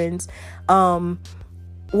veterans.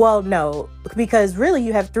 Well, no, because really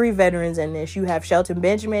you have three veterans in this. You have Shelton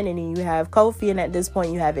Benjamin, and then you have Kofi, and at this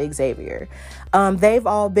point you have Xavier. They've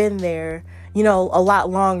all been there, a lot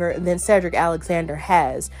longer than Cedric Alexander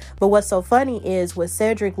has. But what's so funny is what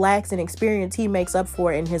Cedric lacks in experience, he makes up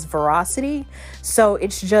for in his veracity. So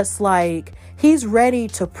it's just like he's ready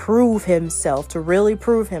to prove himself, to really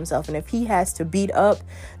prove himself. And if he has to beat up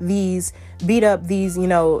these,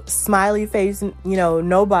 smiley face,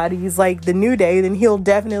 nobodies like the New Day, then he'll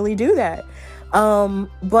definitely do that.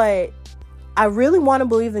 But I really want to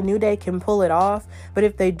believe the New Day can pull it off. But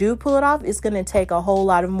if they do pull it off, it's going to take a whole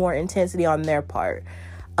lot of more intensity on their part.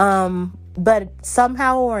 But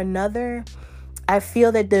somehow or another, I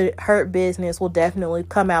feel that the Hurt Business will definitely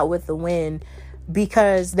come out with the win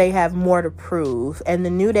because they have more to prove. And the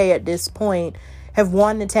New Day at this point have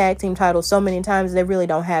won the tag team title so many times, they really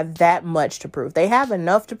don't have that much to prove. They have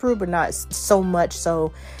enough to prove, but not so much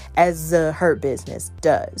so as the Hurt Business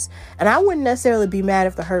does. And I wouldn't necessarily be mad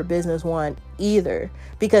if the Hurt Business won either,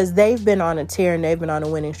 because they've been on a tear and they've been on a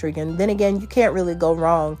winning streak. And then again, you can't really go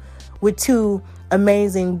wrong with two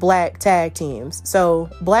amazing black tag teams. So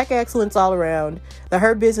black excellence all around. The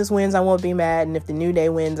Hurt Business wins, I won't be mad. And if the New Day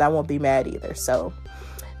wins, I won't be mad either. So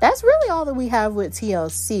that's really all that we have with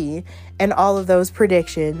TLC and all of those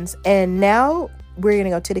predictions. And now we're going to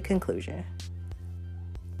go to the conclusion.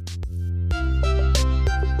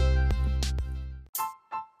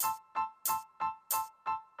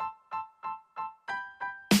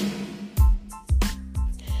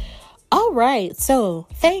 All right, so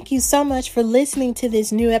thank you so much for listening to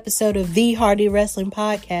this new episode of The Hardy Wrestling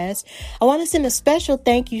Podcast. I want to send a special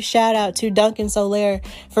thank you shout out to Duncan Solaire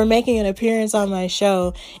for making an appearance on my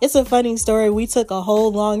show. It's a funny story. We took a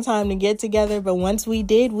whole long time to get together, but once we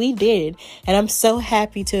did, and I'm so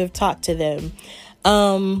happy to have talked to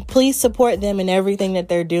them. Please support them in everything that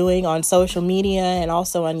they're doing on social media and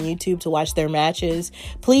also on YouTube to watch their matches.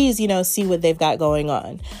 Please, see what they've got going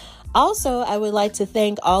on. Also, I would like to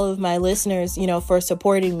thank all of my listeners, for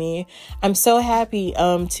supporting me. I'm so happy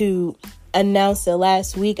to announce that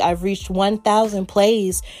last week I've reached 1,000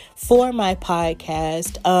 plays for my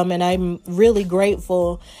podcast. And I'm really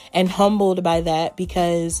grateful and humbled by that,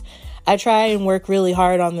 because I try and work really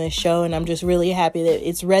hard on this show, and I'm just really happy that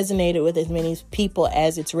it's resonated with as many people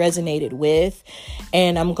as it's resonated with.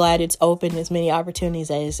 And I'm glad it's opened as many opportunities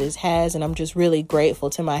as it has. And I'm just really grateful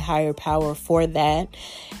to my higher power for that.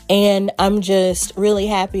 And I'm just really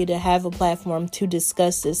happy to have a platform to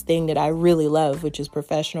discuss this thing that I really love, which is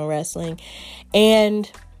professional wrestling.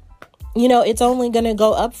 And it's only going to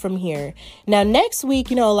go up from here. Now, next week,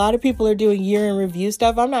 a lot of people are doing year in review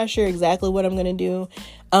stuff. I'm not sure exactly what I'm going to do.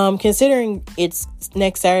 Considering it's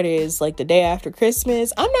next Saturday is like the day after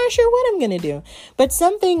Christmas, I'm not sure what I'm going to do, but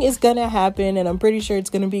something is going to happen, and I'm pretty sure it's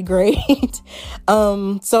going to be great.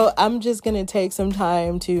 So I'm just going to take some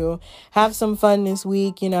time to have some fun this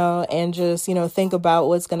week, and just, think about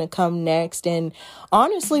what's going to come next, and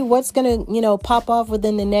honestly, what's going to, pop off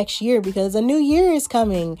within the next year, because a new year is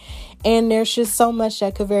coming, and there's just so much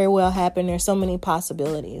that could very well happen. There's so many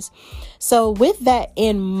possibilities. So with that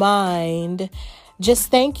in mind,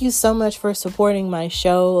 just thank you so much for supporting my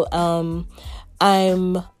show.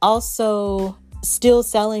 I'm also still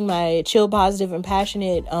selling my Chill, Positive, and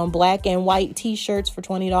Passionate black and white t-shirts for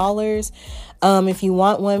 $20. If you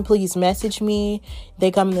want one, please message me.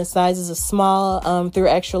 They come in the sizes of small through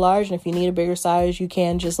extra large. And if you need a bigger size, you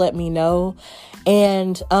can just let me know.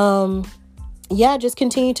 And just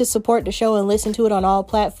continue to support the show and listen to it on all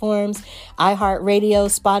platforms. iHeartRadio,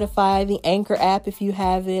 Spotify, the Anchor app if you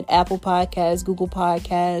have it, Apple Podcasts, Google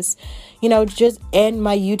Podcasts, and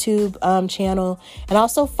my YouTube channel. And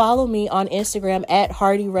also follow me on Instagram at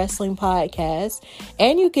Hardy Wrestling Podcast.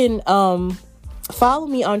 And you can follow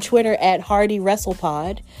me on Twitter at Hardy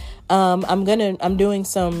WrestlePod. I'm doing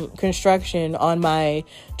some construction on my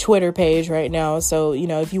Twitter page right now. So,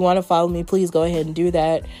 if you want to follow me, please go ahead and do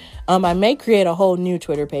that. I may create a whole new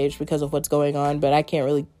Twitter page because of what's going on, but I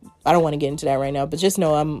don't want to get into that right now, but just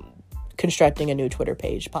know I'm constructing a new Twitter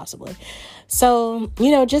page possibly. So,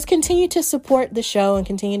 just continue to support the show and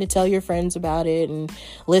continue to tell your friends about it and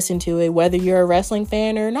listen to it, whether you're a wrestling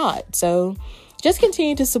fan or not. So just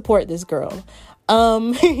continue to support this girl.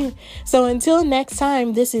 So until next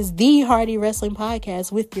time, this is the Hardy Wrestling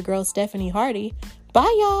Podcast with your girl, Stephanie Hardy.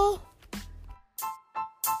 Bye, y'all.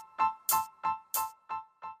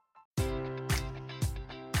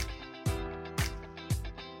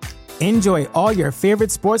 Enjoy all your favorite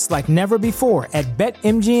sports like never before at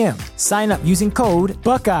BetMGM. Sign up using code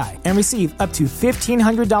Buckeye and receive up to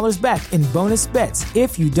 $1,500 back in bonus bets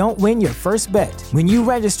if you don't win your first bet. When you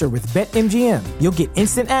register with BetMGM, you'll get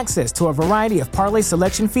instant access to a variety of parlay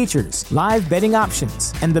selection features, live betting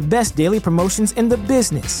options, and the best daily promotions in the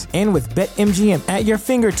business. And with BetMGM at your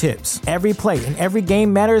fingertips, every play and every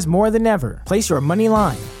game matters more than ever. Place your money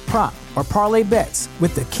line, prop, or parlay bets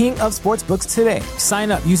with the king of sportsbooks today.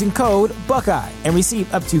 Sign up using code Buckeye and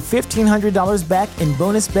receive up to $1,500 back in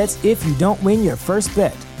bonus bets if you don't win your first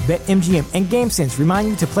bet. BetMGM and GameSense remind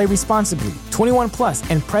you to play responsibly. 21 plus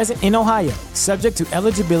and present in Ohio, subject to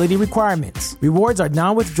eligibility requirements. Rewards are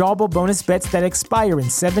non-withdrawable bonus bets that expire in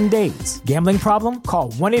 7 days. Gambling problem?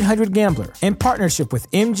 Call 1-800-GAMBLER. In partnership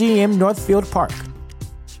with MGM Northfield Park.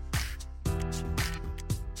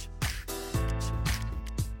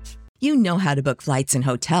 You know how to book flights and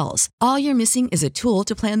hotels. All you're missing is a tool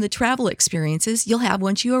to plan the travel experiences you'll have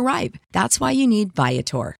once you arrive. That's why you need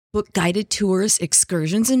Viator. Book guided tours,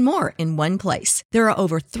 excursions, and more in one place. There are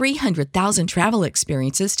over 300,000 travel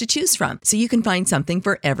experiences to choose from, so you can find something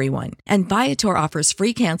for everyone. And Viator offers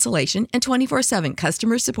free cancellation and 24/7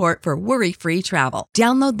 customer support for worry-free travel.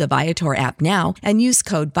 Download the Viator app now and use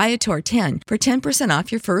code Viator10 for 10%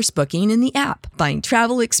 off your first booking in the app. Find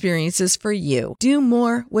travel experiences for you. Do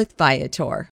more with Viator.